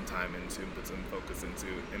put some time into, put some focus into,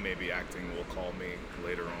 and maybe acting will call me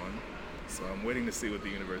later on. So I'm waiting to see what the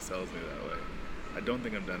universe tells me that way. I don't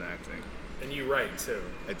think I'm done acting. And you write, too.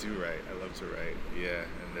 I do write. I love to write, yeah.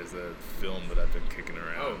 And there's a film that I've been kicking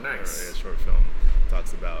around. Oh, nice. A short film.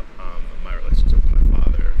 Talks about my relationship with my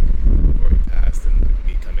father before he passed and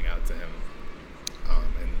me coming out to him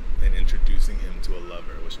and introducing him to a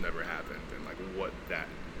lover, which never happened, and like what that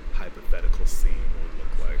hypothetical scene would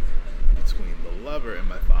look like between the lover and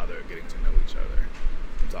my father getting to know each other.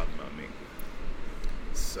 I'm talking about me.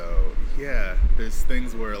 So Yeah, there's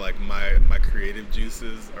things where like my creative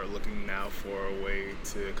juices are looking now for a way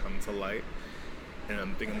to come to light, and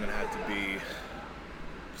I'm thinking I'm gonna have to be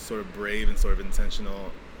sort of brave and sort of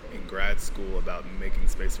intentional in grad school about making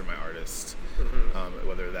space for my artists.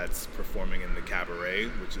 Whether that's performing in the cabaret,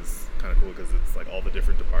 which is kind of cool because it's like all the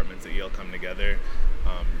different departments at Yale come together,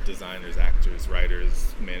 designers, actors,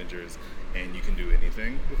 writers, managers, and you can do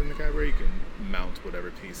anything within the cabaret. You can mount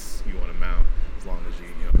whatever piece you want to mount as long as you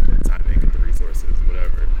put the time in, get the resources,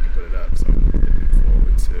 whatever, you can put it up. So I'm looking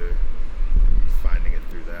forward to finding it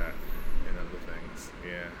through that and other things.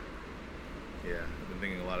 Yeah, I've been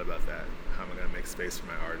thinking a lot about that. How am I going to make space for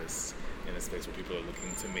my artists in a space where people are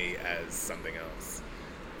looking to me as something else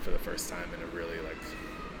for the first time in a really like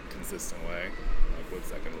consistent way? Like, what's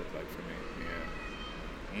that going to look like for me?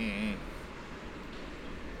 Yeah.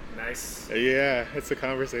 Nice. Yeah, it's a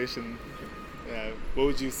conversation. What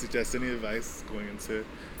would you suggest? Any advice going into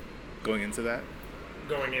that?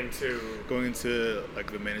 Going into like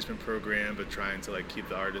the management program, but trying to like keep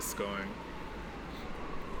the artists going.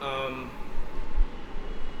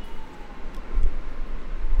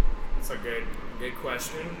 It's a good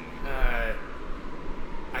question.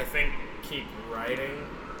 I think keep writing,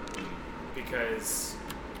 because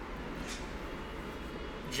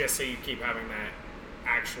just so you keep having that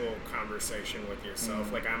actual conversation with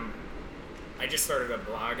yourself. Like I just started a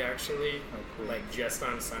blog actually, cool. like just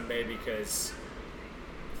on Sunday, because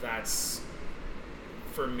that's,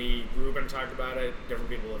 for me, Ruben talked about it,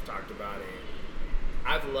 different people have talked about it.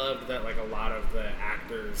 I've loved that like a lot of the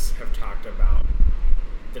actors have talked about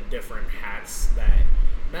the different hats that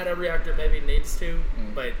not every actor maybe needs to,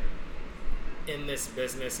 but in this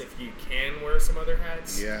business, if you can wear some other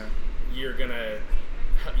hats, you're gonna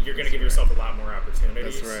give yourself a lot more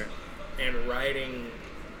opportunities. That's right. And writing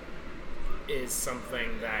is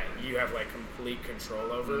something that you have like complete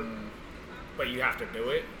control over, but you have to do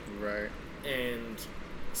it. Right. And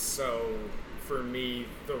so for me,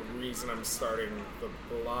 the reason I'm starting the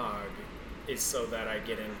blog is so that I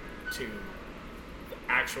get into the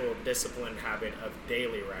actual disciplined habit of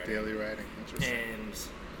daily writing. Daily writing, interesting. And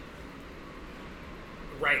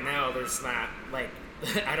right now, there's not like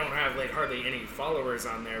I don't have like hardly any followers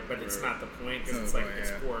on there, but it's not the point, because it's like it's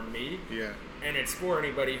for me. Yeah. And it's for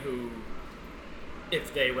anybody who,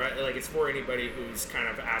 if they write, like it's for anybody who's kind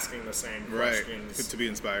of asking the same questions. Right. To be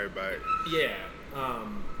inspired by it. Yeah.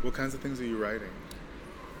 What kinds of things are you writing?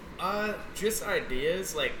 Just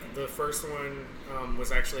ideas. Like the first one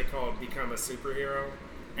was actually called "Become a Superhero,"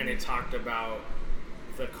 and it talked about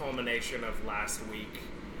the culmination of last week.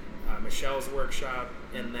 Michelle's workshop,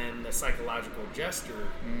 and then the psychological gesture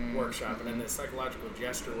workshop. And in the psychological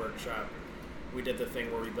gesture workshop, we did the thing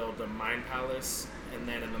where we built a mind palace, and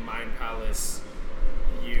then in the mind palace,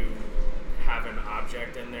 you have an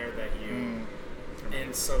object in there that you...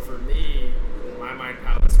 And so for me, my mind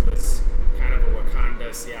palace was kind of a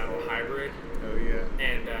Wakanda-Seattle hybrid. Oh, yeah.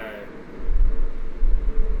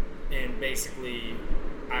 And basically,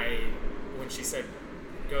 when she said,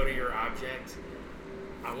 go to your object,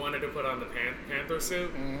 I wanted to put on the Panther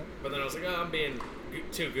suit, but then I was like, I'm being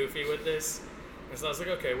too goofy with this. And so I was like,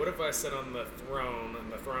 okay, what if I sit on the throne,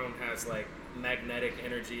 and the throne has like magnetic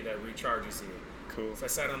energy that recharges you? Cool. So I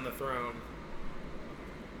sat on the throne,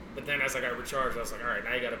 but then as I got recharged, I was like, all right,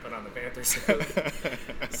 now you got to put on the Panther suit.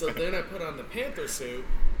 So then I put on the Panther suit,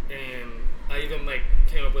 and I even like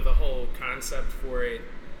came up with a whole concept for it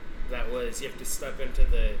that was you have to step into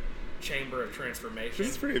the chamber of transformation.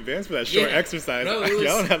 This is pretty advanced for that short exercise. No,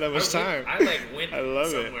 Y'all don't have that much time. I went I love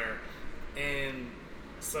somewhere. And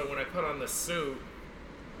so when I put on the suit,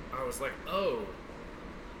 I was like, oh,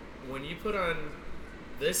 when you put on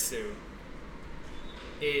this suit,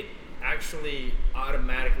 it actually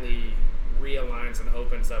automatically realigns and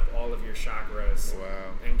opens up all of your chakras.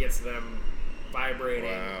 Wow. And gets them vibrating.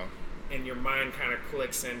 Wow. And your mind kind of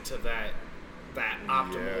clicks into that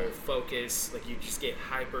optimal focus. Like you just get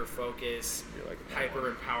hyper focus, like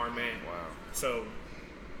hyper empowerment. Wow. So,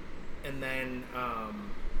 and then,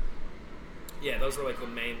 those were like the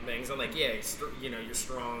main things. And like, you're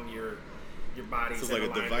strong, your body's so it's like a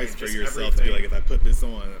alignment, device for just yourself to be like, if I put this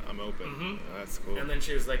on, I'm open. Mm-hmm. Oh, that's cool. And then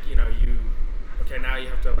she was like, now you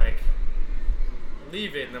have to like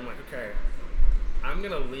leave it. And I'm like, okay, I'm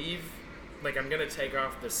going to leave, like I'm going to take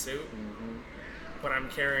off the suit, but I'm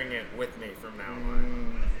carrying it with me from now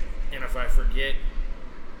on. And if I forget,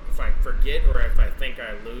 or if I think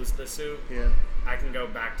I lose the suit, I can go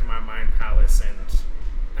back to my mind palace and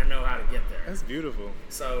I know how to get there. That's beautiful.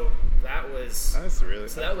 So that was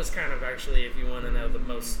that was kind of actually, if you want to know, the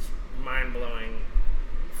most mind-blowing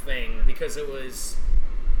thing, because it was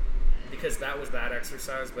because that was that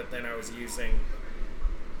exercise, but then I was using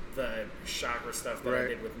the chakra stuff that I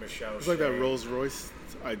did with Michelle. It's like that Rolls Royce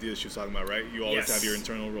idea she was talking about, right? You always have your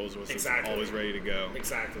internal Rolls Royce always ready to go.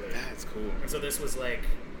 Exactly. That's cool. And so this was like,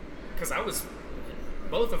 because I was,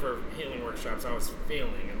 both of her healing workshops I was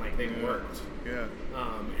feeling, and like they worked. Yeah.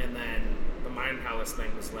 And then the Mind Palace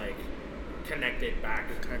thing was like connected back.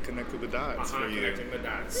 Kind of connected the dots for you. Connecting the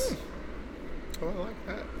dots. Oh, I like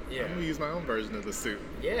that. Yeah. I'm going to use my own version of the suit.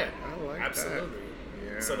 Yeah. I like absolutely.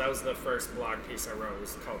 that. Yeah. So that was the first blog piece I wrote. It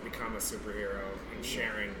was called Become a Superhero, and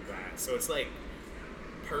sharing that. So it's like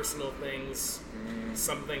personal things.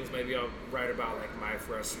 Some things maybe I'll write about, like my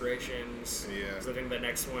frustrations. Yeah. So I think the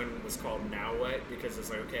next one was called Now What, because it's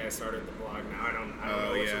like, okay, I started the blog, now I don't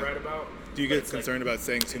know what to write about. Do you get concerned about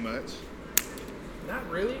saying too much? Not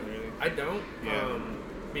really. I don't. Yeah.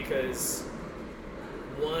 Because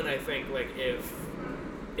one, I think like if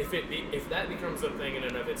that becomes a thing in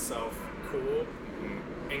and of itself, cool,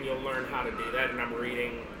 and you'll learn how to do that. And I'm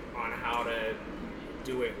reading on how to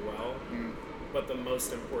do it well. But the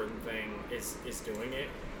most important thing is doing it.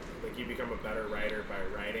 Like you become a better writer by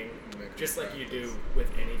writing, just like you do with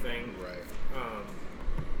anything. Right.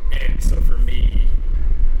 And so for me,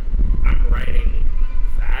 I'm writing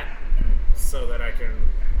that so that I can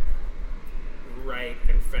write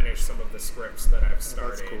and finish some of the scripts that I've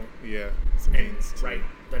started. That's cool. Yeah. And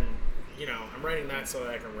then, I'm writing that so that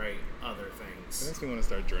I can write other things. It makes me want to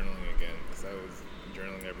start journaling again, because I was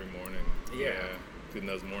journaling every morning. Yeah. Doing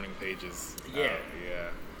those morning pages. Yeah. Yeah.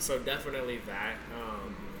 So definitely that.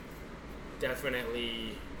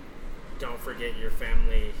 Definitely don't forget your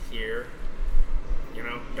family here.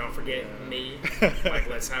 Don't forget me. Like,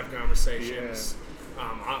 let's have conversations.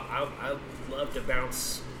 Yeah. I'd love to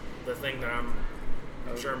bounce the thing that I'm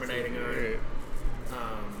germinating on.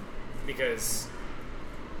 Because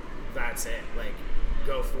that's it. Like,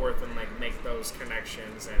 go forth and, like, make those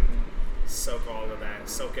connections and soak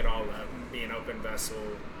it all up. Be an open vessel.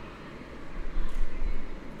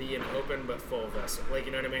 Be an open but full vessel. Like,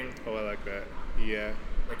 you know what I mean? Oh, I like that. Yeah.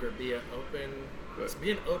 Like, or be an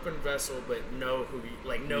open vessel, but know who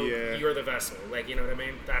you're the vessel. Like, you know what I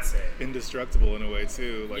mean? That's it. Indestructible in a way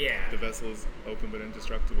too. Like the vessel is open but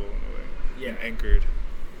indestructible in a way. Yeah. And anchored.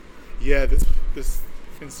 Yeah, this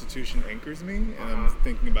institution anchors me, and I'm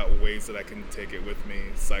thinking about ways that I can take it with me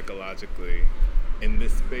psychologically in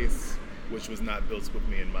this space, which was not built with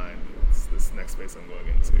me in mind. It's this next space I'm going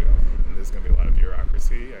into, and there's going to be a lot of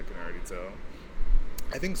bureaucracy, I can already tell.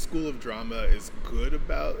 I think School of Drama is good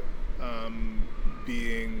about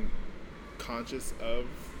being conscious of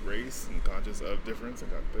race and conscious of difference,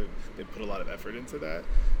 and they put a lot of effort into that.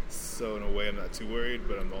 So in a way, I'm not too worried,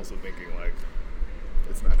 but I'm also thinking, like,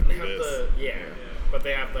 it's not going to be this. But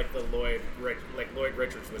they have, like, Lloyd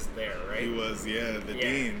Richards was there, right? He was, the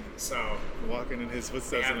dean. So walking in his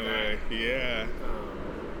footsteps in a way. Yeah.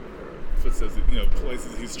 Footsteps,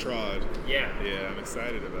 places he's trod. Yeah. Yeah, I'm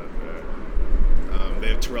excited about that. They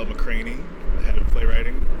have Terrell McCraney, the head of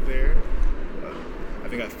playwriting there. I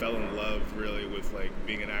think I fell in love really with, like,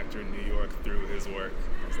 being an actor in New York through his work.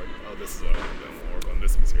 I was like, oh, this is what I'm going to work on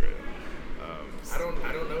this material. I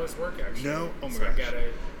don't know his work actually. No? Oh my gosh.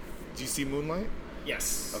 Do you see Moonlight?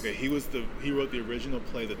 Yes. Okay, he wrote the original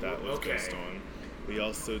play that was based on. We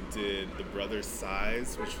also did The Brothers'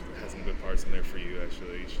 Size, which has some good parts in there for you,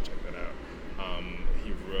 actually. You should check that out.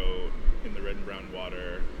 He wrote In the Red and Brown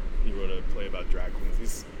Water. He wrote a play about drag queens.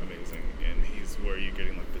 He's amazing. And he's where you're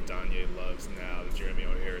getting, like, the Danye Loves now, the Jeremy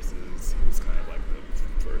O'Harris's. He was kind of like the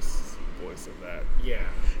first voice of that. Yeah.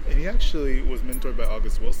 And he actually was mentored by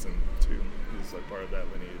August Wilson, too. He was, like, part of that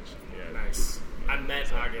lineage. Yeah. Nice. I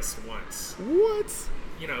met August once. What?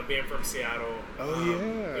 Being from Seattle. Oh,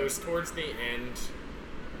 yeah. It was towards the end.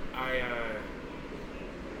 I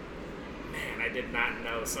did not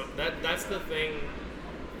know. So that's the thing.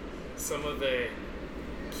 Some of the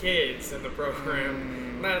kids in the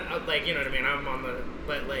program, not like, you know what I mean, I'm on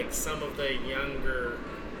but like some of the younger,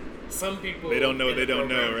 some people, they don't know what they don't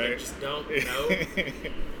know, right? They just don't know.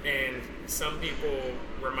 And some people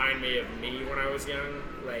remind me of me when I was young,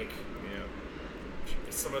 like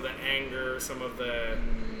some of the anger, some of the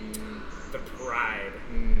pride,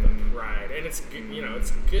 and it's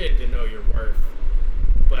it's good to know your worth,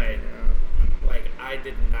 but like I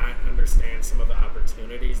did not understand some of the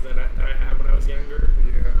opportunities that I had when I was younger.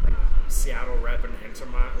 Like Seattle rep and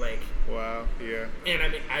Intermont, like wow, yeah. And I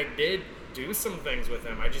mean, I did do some things with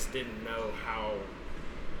them. I just didn't know how.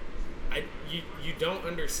 You don't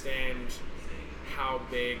understand how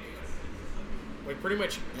big, like pretty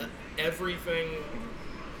much everything,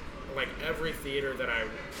 like every theater that I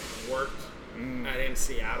worked at in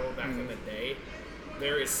Seattle back in the day,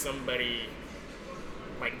 there is somebody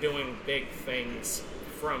like doing big things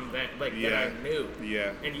from that, like that I knew.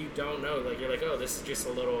 Yeah. And you don't know, like you're like, oh, this is just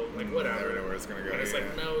a little like whatever. Never know where it's gonna go. And it's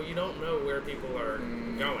like, no, you don't know where people are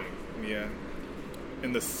going. Yeah.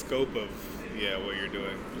 And the scope of what you're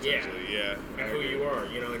doing. Yeah. And who you are,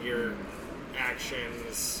 you know, and your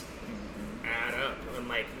actions add up. And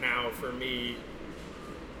like now for me,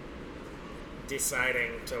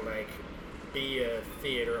 deciding to like be a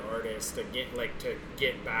theater artist to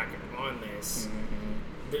get back on this.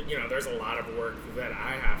 You know, there's a lot of work that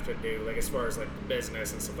I have to do, like as far as like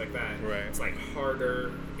business and stuff like that. Right. It's like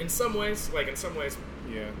harder in some ways. Like in some ways,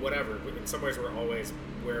 whatever. In some ways, we're always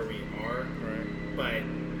where we are. Right. But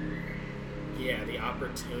yeah, the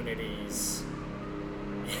opportunities.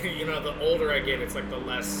 You know, the older I get, it's like the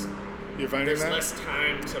less. You're finding there's that? less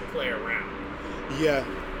time to play around. Yeah.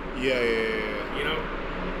 You know.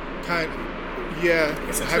 Kind. Yeah.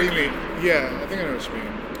 How do you mean? Yeah, I think I know what you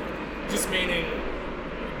mean. Just meaning,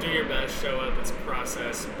 do your best, show up. It's a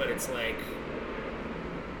process, but it's like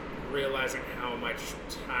realizing how much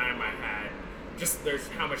time I had. Just there's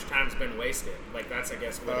how much time's been wasted. Like that's I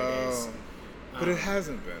guess what it is. But it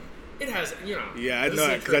hasn't been. It has, you know. Yeah, I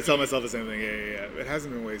know because I tell myself the same thing. Yeah. It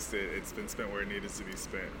hasn't been wasted. It's been spent where it needed to be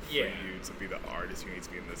spent for you to be the artist you need to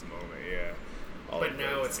be in this moment. Yeah. But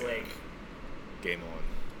now it's like game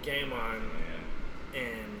on,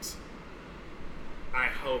 and I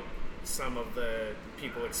hope some of the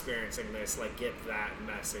people experiencing this like get that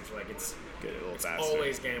message. Like it's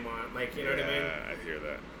always game on. Like you know what I mean? Yeah, I hear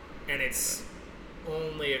that. And it's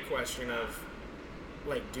only a question of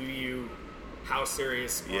like, how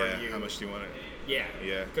serious are you? How much do you want it?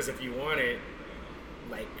 Yeah. Because if you want it,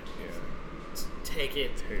 like, take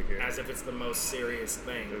it as if it's the most serious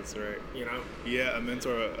thing. That's right. You know? Yeah, a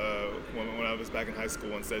mentor when I was back in high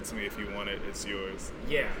school once said to me, if you want it, it's yours.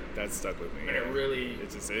 Yeah. That stuck with me. And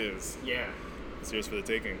it just is. Yeah. It's yours for the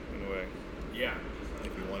taking, in a way. Yeah.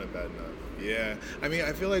 If you want it bad enough. Yeah. I mean,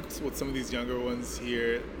 I feel like with some of these younger ones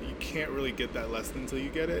here, you can't really get that lesson until you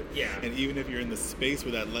get it. Yeah. And even if you're in the space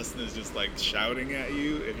where that lesson is just like shouting at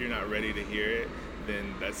you, if you're not ready to hear it,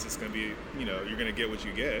 then that's just going to be, you know, you're going to get what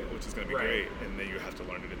you get, which is going to be great. And then you have to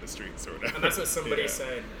learn it in the streets or whatever. And that's what somebody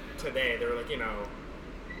said today. They were like, you know,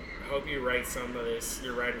 I hope you write some of this,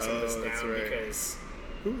 you're writing some of this down because...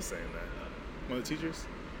 Who was saying that? One of the teachers?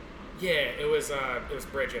 Yeah, it was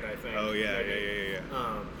Bridget, I think. Oh, yeah.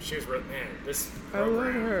 She was really, man, this program. I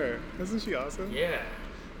love her. Isn't she awesome? Yeah.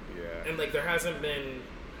 Yeah. And, like, there hasn't been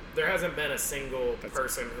a single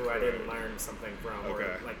person who I didn't learn something from. Okay.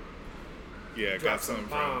 Or, like, got something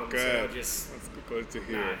from. Good. You know, just, that's good to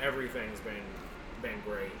hear. Everything's been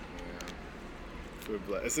great.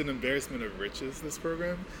 It's an embarrassment of riches, this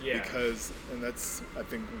program. Yeah. Because, and that's, I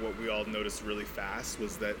think, what we all noticed really fast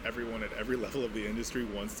was that everyone at every level of the industry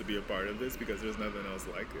wants to be a part of this because there's nothing else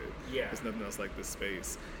like it. Yeah. There's nothing else like this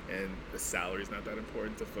space. And the salary's not that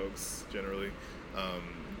important to folks, generally.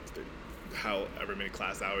 However many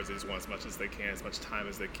class hours, they just want as much as they can, as much time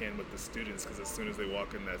as they can with the students, because as soon as they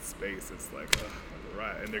walk in that space, it's like,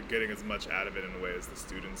 right. And they're getting as much out of it in a way as the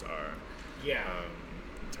students are. Yeah.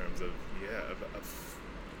 In terms of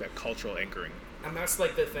that cultural anchoring. And that's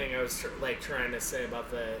like the thing I was like trying to say about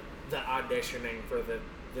the auditioning for the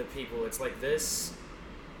people. It's like this,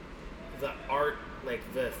 the art, like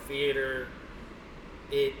the theater,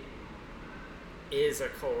 it is a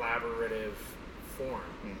collaborative form.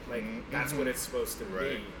 Like that's what it's supposed to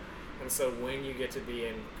be. And so when you get to be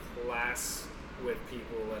in class with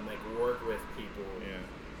people and like work with people,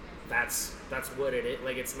 that's what it is.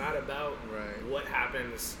 Like it's not about what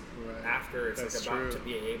happens after. It's that's like about true. to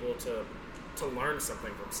be able to learn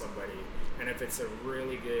something from somebody. And if it's a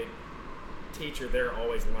really good teacher, they're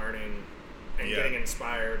always learning and getting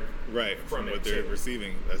inspired from what it they're too.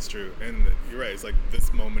 receiving. That's true. And you're right, it's like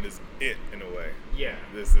this moment is it in a way. Yeah.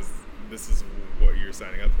 This is what you're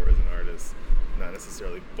signing up for as an artist, not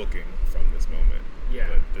necessarily booking from this moment. Yeah.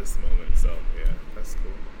 But this moment itself. Yeah, that's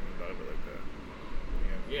cool. I thought of it like that.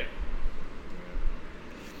 Yeah.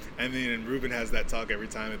 I mean, and Ruben has that talk every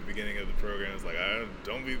time at the beginning of the program. It's like,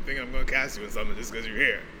 don't be thinking I'm going to cast you in something just because you're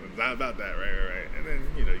here. It's not about that, right? And then,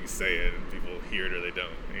 you know, you say it and people hear it or they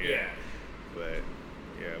don't. Yeah. But,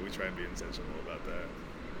 we try and be intentional about that.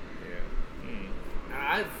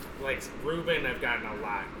 Ruben I've gotten a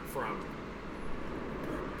lot from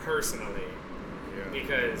personally. Yeah.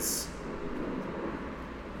 Because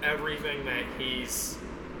everything that he's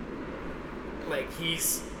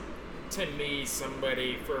to me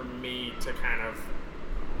somebody for me to kind of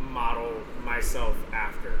model myself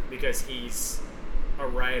after, because he's a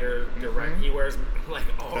writer, director. He wears like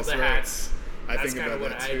all the hats. That's kind of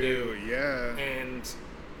what I do. Yeah.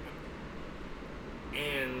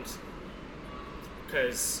 And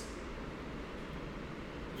because,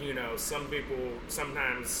 you know, some people,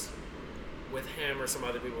 sometimes with him or some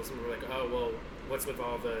other people, some people are like, oh, well, what's with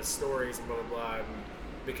all the stories and blah, blah, blah, and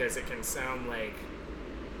because it can sound like,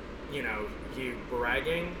 you know, you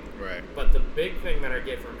bragging. Right. But the big thing that I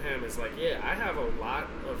get from him is like, yeah, I have a lot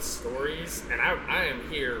of stories, and I am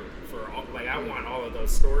here for all, like, I want all of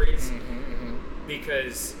those stories,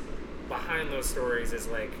 because behind those stories is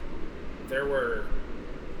like, there were,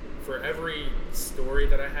 for every story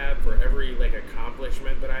that I have, for every like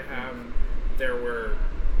accomplishment that I have, there were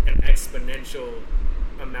an exponential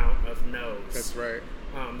amount of no's. That's right.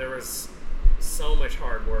 There was so much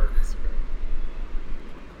hard work.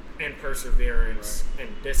 And perseverance and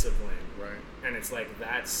discipline. Right. And it's like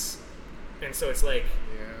and so it's like,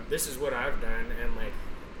 this is what I've done, and like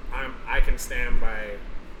I can stand by,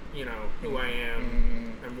 you know, who I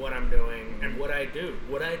am and what I'm doing and what I do.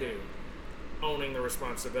 Owning the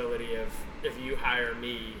responsibility of, if you hire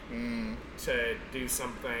me to do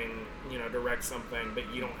something, you know, direct something, but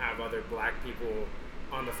you don't have other black people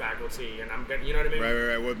on the faculty, and I'm gonna, you know what I mean?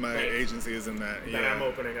 Right. What my agency is in that. That I'm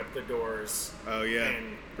opening up the doors. Oh yeah.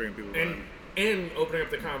 And bringing people in. Opening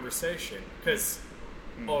up the conversation, because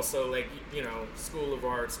also, like, you know, School of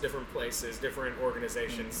Arts, different places, different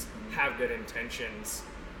organizations have good intentions,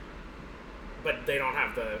 but they don't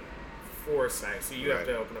have the foresight. So you have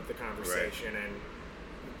to open up the conversation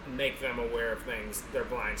and make them aware of things, their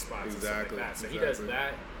blind spots, and stuff like that. So he does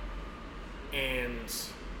that, and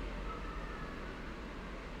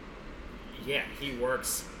yeah, he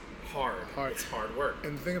works hard. It's hard work.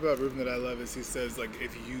 And the thing about Ruben that I love is he says, like,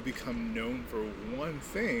 if you become known for one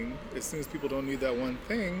thing, as soon as people don't need that one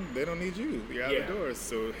thing, they don't need you. You're out the door.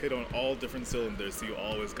 So hit on all different cylinders, so you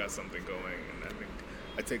always got something going. And I think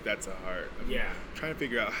I take that to heart. I'm trying to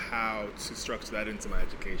figure out how to structure that into my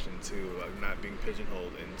education too, like not being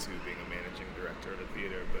pigeonholed into being a managing director at a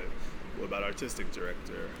theater, but what about artistic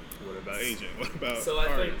director? What about agent? What about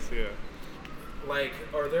artists? Like,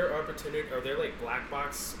 are there like black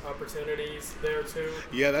box opportunities there too?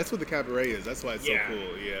 Yeah, that's what the cabaret is. That's why it's so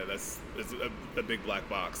cool. Yeah, it's a big black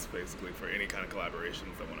box basically for any kind of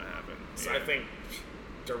collaborations that want to happen. So I think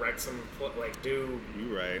direct some, like, do.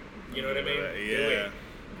 You right. You know what I mean?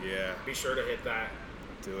 Yeah. Be sure to hit that.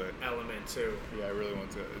 Do it. Element too. Yeah, I really want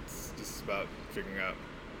to. It's just about figuring out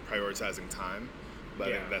prioritizing time. But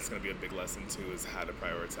I think that's going to be a big lesson too, is how to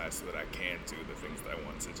prioritize so that I can do the things that I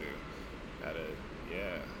want to do. A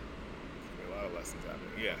lot of lessons happening.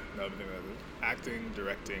 Yeah, another thing about acting,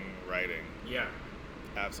 directing, writing. Yeah.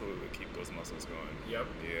 Absolutely keep those muscles going. Yep.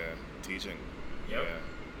 Yeah. Teaching. Yep. Yeah,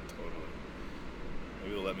 totally.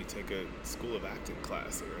 Maybe they'll let me take a school of acting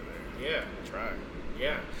class over there. Yeah. Try.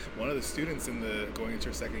 Yeah. One of the students going into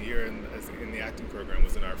her second year in the acting program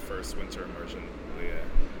was in our first winter immersion. Yeah.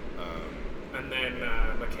 And then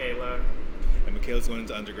Michaela. And Michaela's going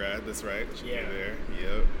into undergrad. That's right. She'll be there.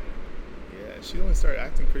 Yep. Yeah, she only started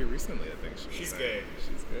acting pretty recently, I think. She's good.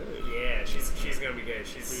 She's good. Yeah, she's gonna be good.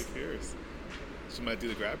 She's pretty fierce. She might do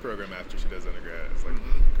the grad program after she does undergrad. It's like,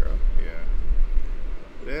 girl,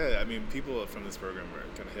 yeah. I mean, people from this program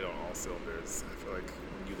are gonna hit on all cylinders. I feel like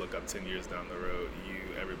when you look up 10 years down the road,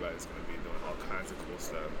 everybody's gonna be doing all kinds of cool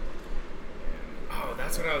stuff.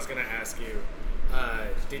 That's what I was gonna ask you.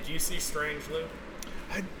 Did you see Strange Loop?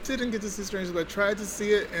 I didn't get to see Strange Loop. I tried to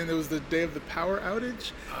see it, and it was the day of the power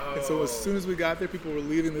outage. Oh. And so as soon as we got there, people were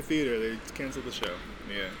leaving the theater. They canceled the show.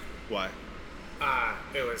 Yeah. Why?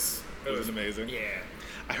 It was amazing. Yeah.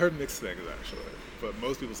 I heard mixed things, actually. But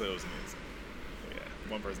most people said it was amazing.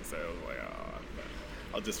 Yeah. One person said it was like,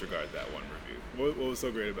 I'll disregard that one review. What was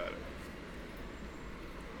so great about it?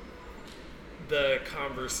 The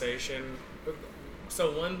conversation.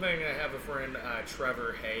 So one thing, I have a friend,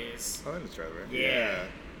 Trevor Hayes. I like Trevor. Yeah.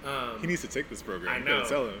 He needs to take this program. I know.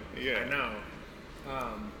 Tell him. Yeah. I know.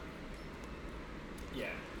 Yeah.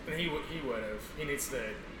 And he would have. He needs to.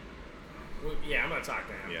 Yeah, I'm gonna talk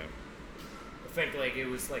to him. Yeah. I think like it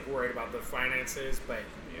was like worried about the finances, but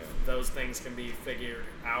those things can be figured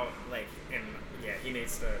out. Like, and he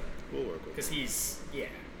needs to. We'll work with. Because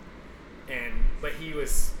but he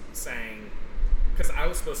was saying, because I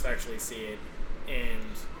was supposed to actually see it.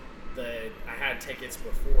 And I had tickets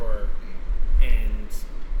before, and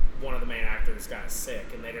one of the main actors got sick,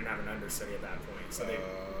 and they didn't have an understudy at that point, so they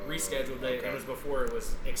rescheduled it. It was before it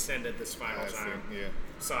was extended this final time. Yeah.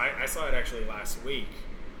 So I saw it actually last week,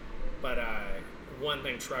 but one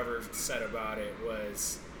thing Trevor said about it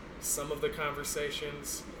was some of the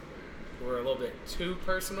conversations were a little bit too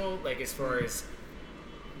personal, like as far as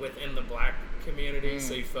within the black community.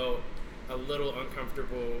 So he felt a little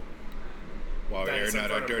uncomfortable while we're that it's airing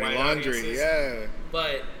in out our front of dirty white laundry. audiences. Yeah.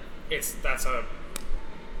 But that's a,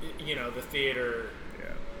 the theater.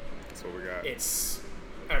 Yeah. That's what we got. It's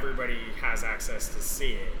everybody has access to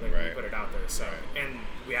see it. Like we put it out there, so and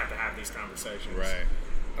we have to have these conversations. Right.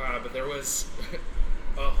 But there was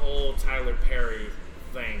a whole Tyler Perry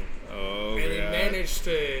thing. Oh, and they managed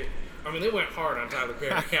to. I mean, they went hard on Tyler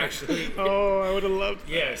Perry, actually. Oh, I would have loved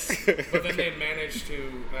that. Yes. But then they managed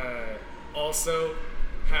to also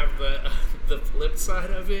have the flip side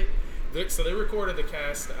of it. So they recorded the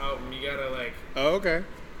cast album. You gotta, like... Oh, okay.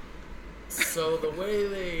 So the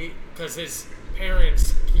way because his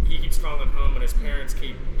parents, he keeps calling home, and his parents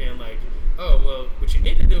keep being like, oh, well, what you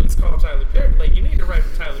need to do is call Tyler Perry. Like, you need to write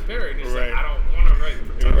for Tyler Perry. And he's like, I don't want to write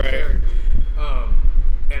for Tyler Perry.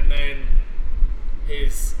 And then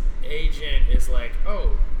his agent is like,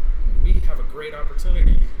 oh, we have a great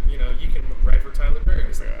opportunity. You can write for Tyler Perry.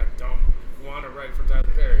 He's like, I don't want to write for Tyler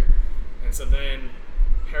Perry. And so then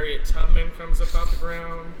Harriet Tubman comes up out the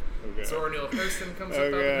ground. Okay. Zora Neale Hurston comes up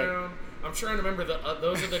out the ground. I'm trying to remember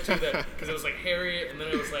those are the two that, because it was like Harriet, and then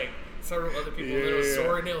it was like several other people, and then it was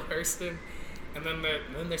Zora Neale Hurston, and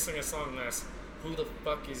then they sing a song that's "Who the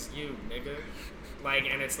fuck is you, nigga?" Like,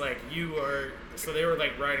 and it's like you are. So they were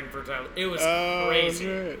like writing for Tyler. It was crazy.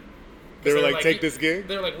 Shit. They were like, take this gig.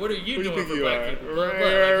 They're like, what are you doing for black people?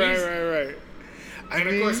 Right. And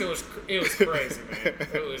of course, it was crazy, man.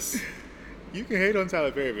 It was. You can hate on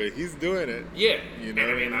Tyler Perry, but he's doing it. Yeah, you know.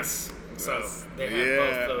 And I mean they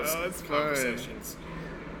had both those conversations,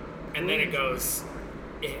 and then it goes,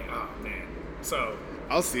 oh man. So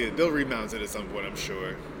I'll see it. They'll remount it at some point, I'm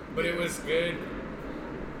sure. But it was good.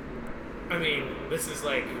 I mean, this is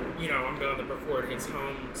like, I'm doing the Before It Hits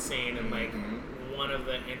Home scene, and like one of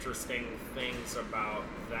the interesting things about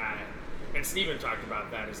that, and Steven talked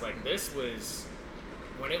about that, is like this was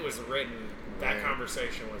when it was written. That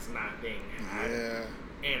conversation was not being had. Yeah.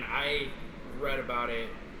 And I read about it.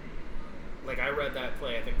 Like, I read that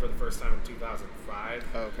play, I think, for the first time in 2005.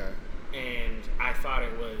 Okay. And I thought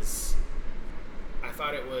it was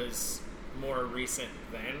more recent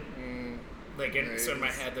then. Like, so in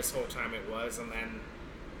my head, this whole time it was. And then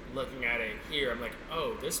looking at it here, I'm like,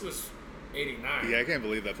 oh, this was 89. Yeah, I can't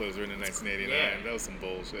believe that play was written in 1989. Yeah. That was some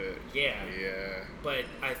bullshit. Yeah. Yeah. But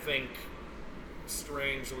I think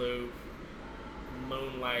Strange Loop,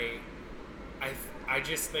 Moonlight, I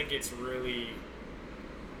just think it's really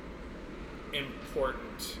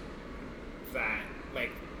important that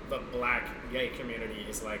like the black gay community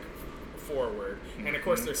is like forward, and of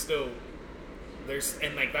course there's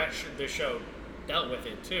and like that the show dealt with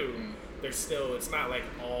it too. There's still, it's not like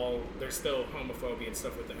there's still homophobia and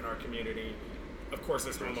stuff within our community. Of course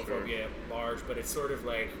there's homophobia at large, but it's sort of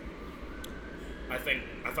like, I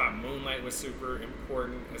thought Moonlight was super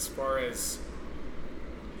important as far as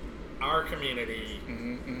our community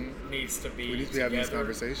needs to be. We need to be having these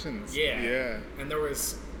conversations. Yeah. And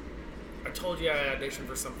I told you I auditioned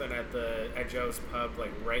for something at Joe's Pub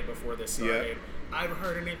like right before this started. I haven't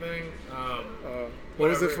heard anything. What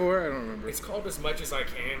was it for? I don't remember. It's called As Much As I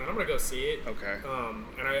Can, and I'm gonna go see it. Okay.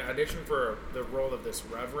 And I auditioned for the role of this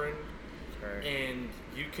reverend. Okay. And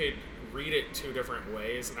you could read it two different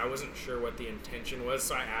ways, and I wasn't sure what the intention was,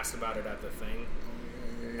 so I asked about it at the thing,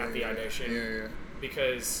 at the audition. Yeah.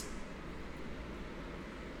 Because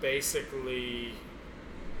basically,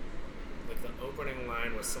 like, the opening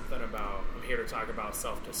line was something about, I'm here to talk about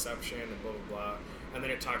self-deception and blah, blah, blah. And then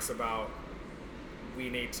it talks about we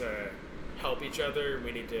need to help each other,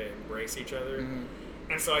 we need to embrace each other.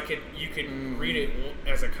 And so you could read it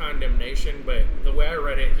as a condemnation, but the way I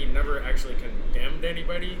read it, he never actually condemned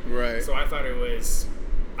anybody. Right. So I thought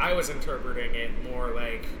I was interpreting it more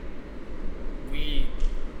like we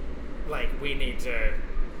need to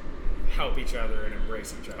help each other and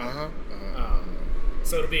embrace each other.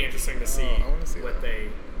 So it'll be interesting to see, what they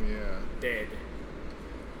did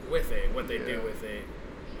with it, what they do with it.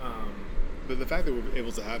 But the fact that we're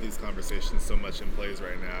able to have these conversations so much in plays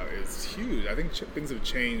right now is huge. I think things have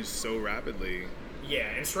changed so rapidly. Yeah,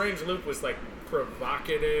 and Strange Loop was like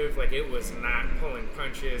provocative. Like, it was not pulling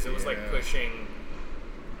punches. It was like pushing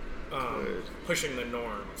the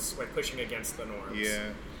norms, like pushing against the norms. Yeah.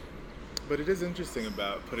 But it is interesting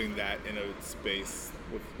about putting that in a space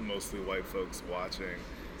with mostly white folks watching.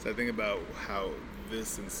 So I think about how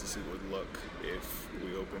this institute would look if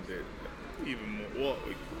we opened it even more. Well,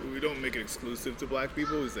 we don't make it exclusive to black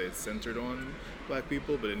people. We say it's centered on black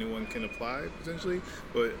people, but anyone can apply potentially.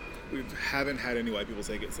 But we haven't had any white people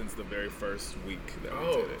take it since the very first week that we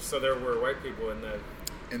did it. So there were white people in the...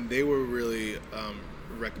 And they were really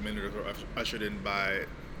recommended or ushered in by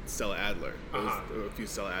Stella Adler. There was a few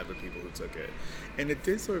Stella Adler people who took it. And it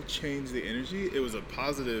did sort of change the energy. It was a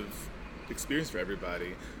positive experience for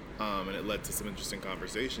everybody, and it led to some interesting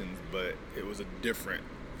conversations, but it was a different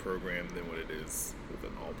program than what it is with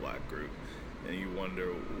an all-black group. And you wonder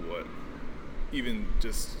what even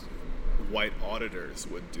just white auditors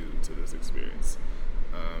would do to this experience.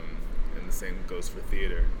 And the same goes for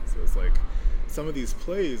theater. So it's like some of these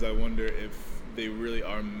plays, I wonder if they really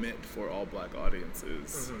are meant for all black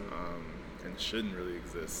audiences, and shouldn't really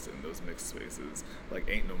exist in those mixed spaces. Like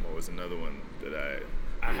Ain't No More is another one that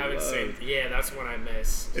I haven't seen. Yeah, that's one I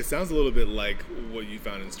missed. It sounds a little bit like what you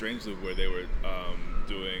found in Strange Loop, where they were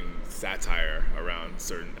doing satire around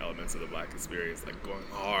certain elements of the black experience, like going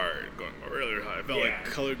really hard. It felt like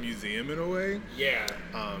Colored Museum in a way. Yeah.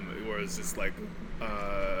 Where it's just like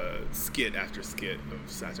skit after skit of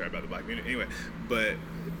satire about the black community. Anyway, but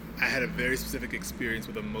I had a very specific experience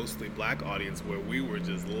with a mostly black audience where we were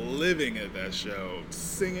just living at that show,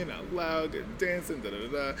 singing out loud, dancing,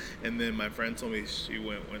 da-da-da-da. And then my friend told me she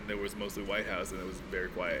went when there was mostly White House, and it was very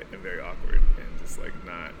quiet and very awkward and just like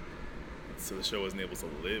not. So the show wasn't able to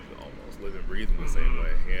live and breathe in the same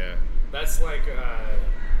way. Yeah. That's like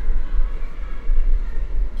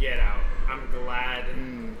Get Out. I'm glad.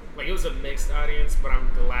 Like, it was a mixed audience, but I'm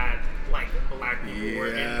glad, like, black people were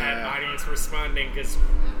in that audience responding, because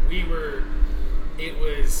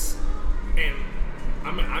and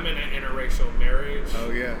I'm in an interracial marriage.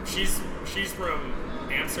 Oh, yeah. She's from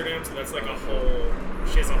Amsterdam, so that's like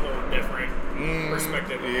she has a whole different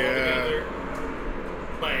perspective altogether.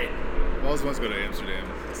 But I always want to go to Amsterdam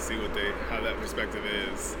to see how that perspective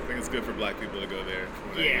is. I think it's good for black people to go there. From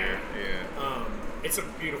what I hear. Yeah. It's a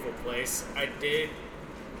beautiful place. I did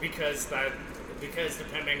because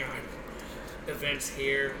depending on events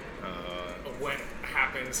here, what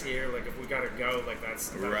happens here, like if we gotta go, like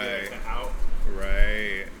that's right. The out.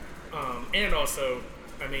 Right. And also,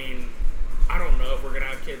 I mean, I don't know if we're gonna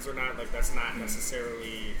have kids or not. Like that's not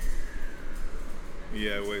necessarily.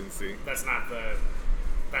 Yeah, wait and see. That's not the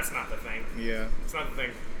thing. Yeah. It's not the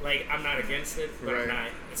thing. Like, I'm not against it, but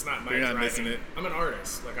it's not my driving. You're not missing it. I'm an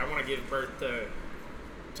artist. Like, I want to give birth to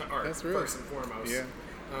art first and foremost. Yeah.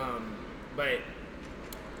 But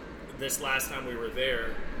this last time we were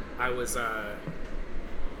there, I was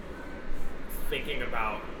thinking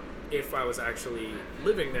about if I was actually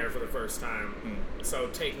living there for the first time. So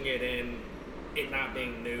taking it in, it not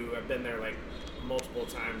being new. I've been there like multiple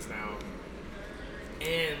times now.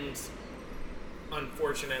 And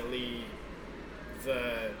unfortunately,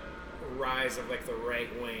 the rise of like the right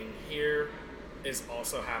wing here is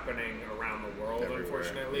also happening around the world. Everywhere.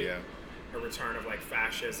 Unfortunately, Yeah. A return of like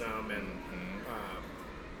fascism and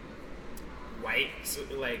white,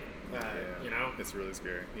 you know, it's really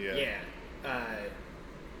scary. Yeah.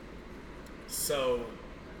 So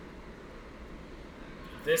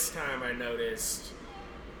this time I noticed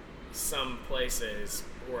some places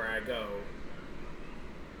where I go,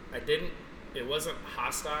 it wasn't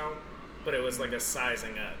hostile, but it was like a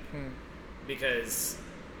sizing up. Because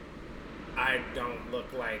I don't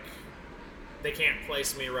look like, they can't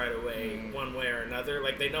place me right away one way or another.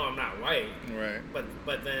 Like, they know I'm not white. Right.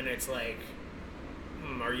 But then it's like,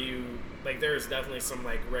 are you, like, there's definitely some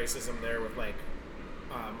like racism there with like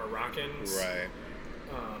Moroccans. Right.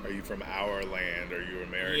 Are you from our land? Are you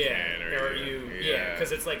American? Yeah. Or are you? Yeah.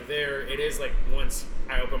 Because it's like it is like once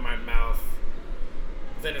I open my mouth,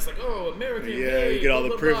 then it's like, oh, American. Yeah, hey, you get all blah,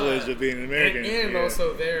 the blah, privilege blah. of being an American. And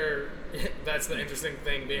also there, that's the interesting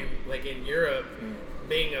thing, being like in Europe,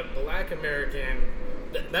 being a black American,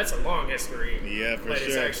 that's a long history. Yeah, for but sure.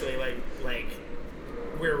 But it's actually like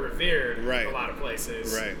we're revered in a lot of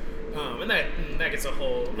places. Right. And that gets a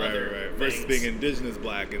whole other versus things. being indigenous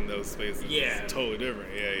black in those spaces. Yeah. It's totally different.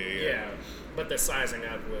 Yeah. But the sizing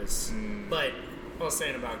up was. But I was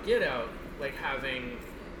saying about Get Out, like having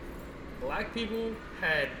black people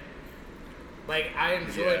had, like, I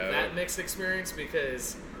enjoyed that mixed experience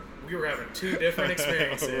because we were having two different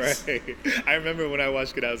experiences. Right. I remember when I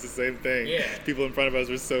watched Get Out, it was the same thing. Yeah. People in front of us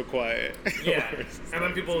were so quiet. Yeah. And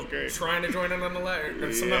then people trying to join in on the laugh,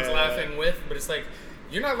 and sometimes laughing with, but it's like,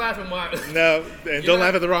 you're not laughing while... No, and don't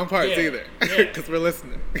laugh at the wrong parts either. Yeah. Because we're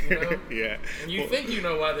listening. You know? Yeah. And you think you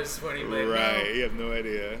know why this is funny, but right. no. You have no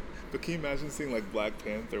idea. But can you imagine seeing like Black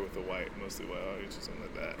Panther with a mostly white audience or something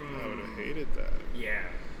like that? I would have hated that. Yeah.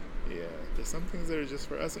 Yeah. There's some things that are just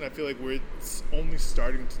for us, and I feel like we're only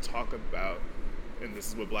starting to talk about, and this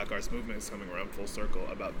is what Black Arts Movement is coming around full circle,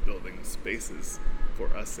 about building spaces for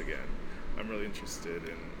us again. I'm really interested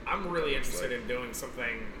in doing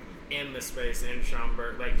something in the space in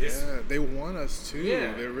Schaumburg. Like, just, yeah, they want us to.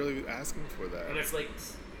 Yeah. They're really asking for that. And it's like,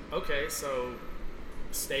 okay, so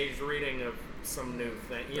stage reading of some new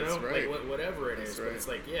thing, That's right. like whatever it is. Right. But it's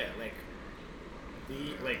like,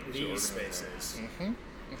 these spaces.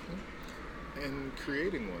 And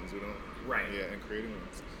creating ones, we don't. Right. Yeah, and creating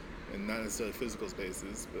ones, and not necessarily physical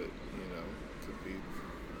spaces, but could be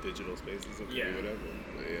digital spaces, it could be whatever.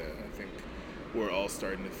 But yeah, I think we're all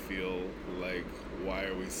starting to feel like, why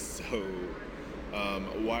are we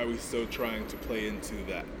so trying to play into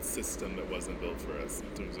that system that wasn't built for us in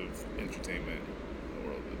terms of entertainment, the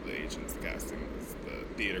world, the agents, the castings, the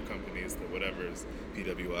theater companies, the whatevers,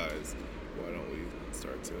 PWIs. Why don't we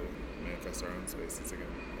start to manifest our own spaces again?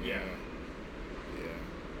 Yeah.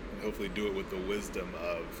 And hopefully do it with the wisdom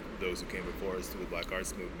of those who came before us through the Black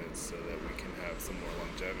Arts movement, so that we can have some more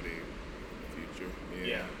longevity in the future.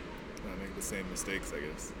 Yeah. Not make the same mistakes, I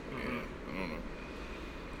guess. Mm-hmm. Yeah. I don't know.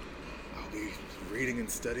 I'll be reading and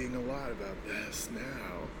studying a lot about this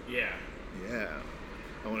now. Yeah.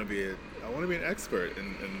 I want to be an expert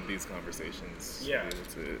in these conversations. Yeah. To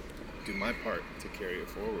be able to do my part to carry it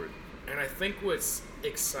forward. And I think what's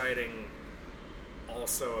exciting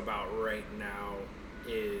also about right now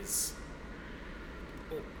is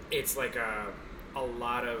it's like a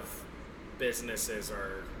lot of businesses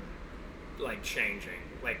are like changing,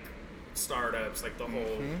 like startups, like the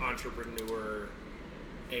whole entrepreneur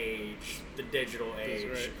age, the digital age.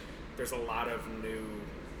 That's right. There's a lot of new,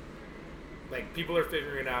 like, people are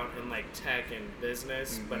figuring it out in like tech and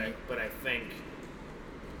business, but I think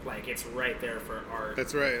like it's right there for art.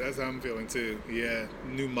 That's right. That's how I'm feeling too. Yeah,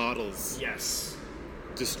 new models. Yes.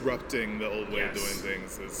 Disrupting the old way of doing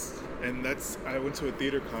things. I went to a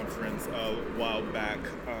theater conference a while back,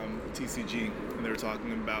 TCG, and they were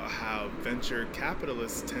talking about how venture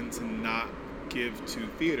capitalists tend to not give to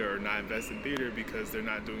theater or not invest in theater because they're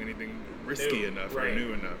not doing anything risky enough or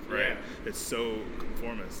new enough, right? Yeah. It's so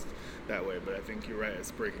conformist that way, but I think you're right.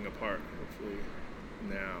 It's breaking apart, hopefully,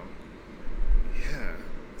 now. Yeah,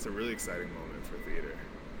 it's a really exciting moment for theater,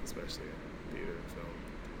 especially theater and film.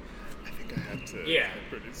 I think I have to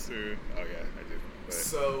pretty soon. Oh yeah, I do. But.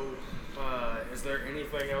 So, is there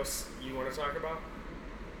anything else you want to talk about?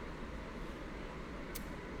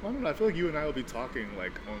 I don't know. I feel like you and I will be talking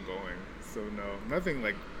like ongoing. So no, nothing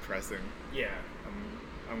like pressing. Yeah.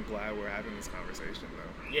 I'm glad we're having this conversation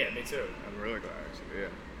though. Yeah, me too. I'm really glad actually. Yeah.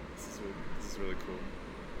 This is really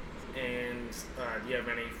cool. And do you have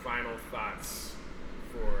any final thoughts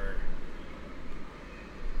for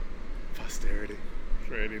posterity?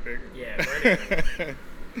 For anything? Yeah, for anything.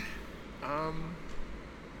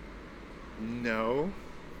 No,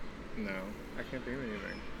 I can't think of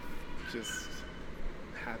anything. Just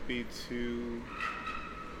happy to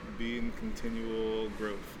be in continual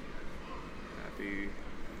growth.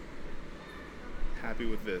 Happy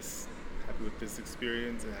with this. Happy with this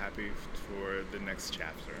experience and happy for the next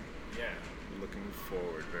chapter. Yeah. Looking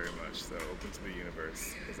forward very much. So open to the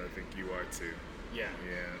universe, because I think you are too. Yeah.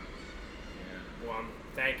 Yeah. Well,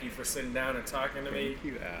 thank you for sitting down and talking to me. Thank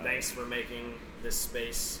you, Al. Thanks for making this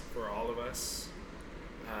space for all of us.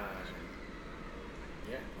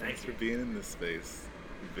 Thanks for being in this space.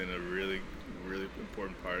 You've been a really, really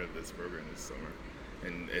important part of this program this summer.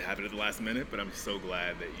 And it happened at the last minute, but I'm so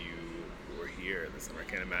glad that you were here this summer. I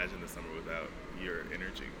can't imagine the summer without your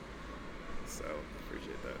energy. So,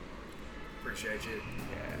 appreciate that. Appreciate you.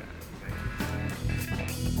 Yeah.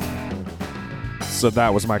 Thank you. So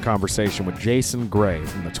that was my conversation with Jason Gray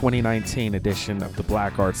from the 2019 edition of the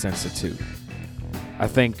Black Arts Institute. I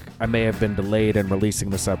think I may have been delayed in releasing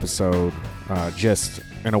this episode just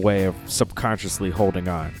in a way of subconsciously holding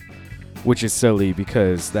on, which is silly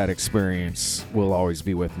because that experience will always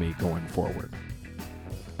be with me going forward.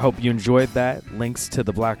 I hope you enjoyed that. Links to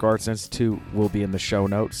the Black Arts Institute will be in the show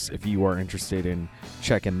notes if you are interested in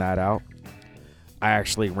checking that out. I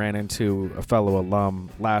actually ran into a fellow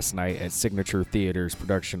alum last night at Signature Theater's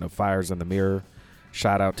production of Fires in the Mirror.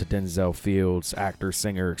 Shout out to Denzel Fields, actor,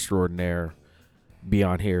 singer extraordinaire. Be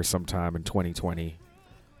on here sometime in 2020.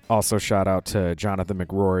 Also shout out to Jonathan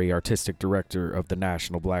McRory, artistic director of the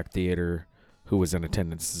National Black Theater, who was in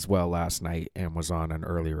attendance as well last night and was on an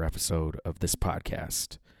earlier episode of this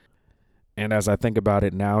podcast. And as I think about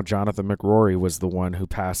it now, Jonathan McRory was the one who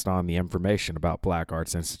passed on the information about Black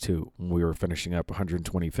Arts Institute when we were finishing up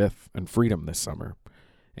 125th and Freedom this summer.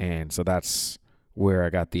 And so that's where I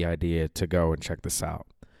got the idea to go and check this out.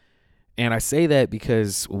 And I say that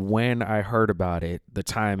because when I heard about it, the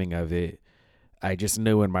timing of it, I just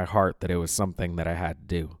knew in my heart that it was something that I had to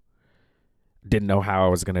do. Didn't know how I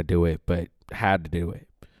was going to do it, but had to do it.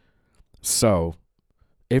 So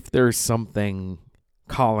if there's something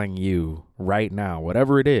calling you right now,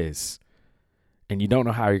 whatever it is, and you don't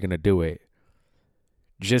know how you're going to do it,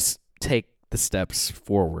 just take the steps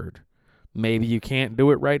forward. Maybe you can't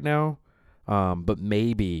do it right now, but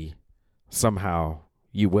maybe somehow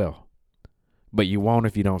you will. But you won't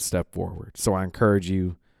if you don't step forward. So I encourage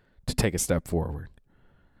you to take a step forward.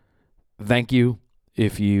 Thank you.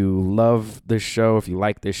 If you love this show, if you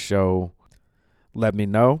like this show, let me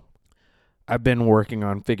know. I've been working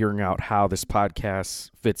on figuring out how this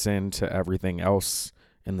podcast fits into everything else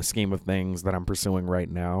in the scheme of things that I'm pursuing right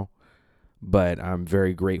now. But I'm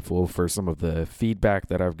very grateful for some of the feedback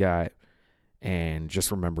that I've got and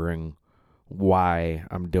just remembering why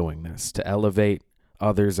I'm doing this, to elevate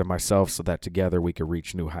others and myself so that together we could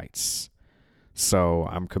reach new heights. So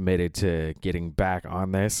I'm committed to getting back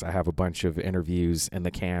on this. I have a bunch of interviews in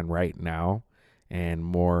the can right now and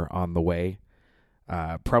more on the way.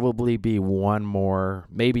 Probably be one more,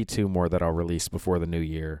 maybe two more that I'll release before the new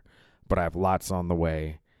year, but I have lots on the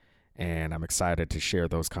way and I'm excited to share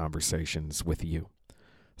those conversations with you.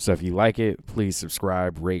 So if you like it, please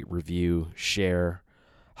subscribe, rate, review, share,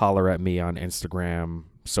 holler at me on Instagram,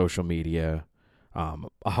 social media.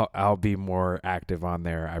 I'll be more active on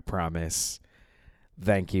there, I promise.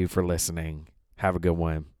 Thank you for listening. Have a good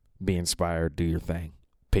one. Be inspired. Do your thing.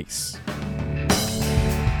 Peace.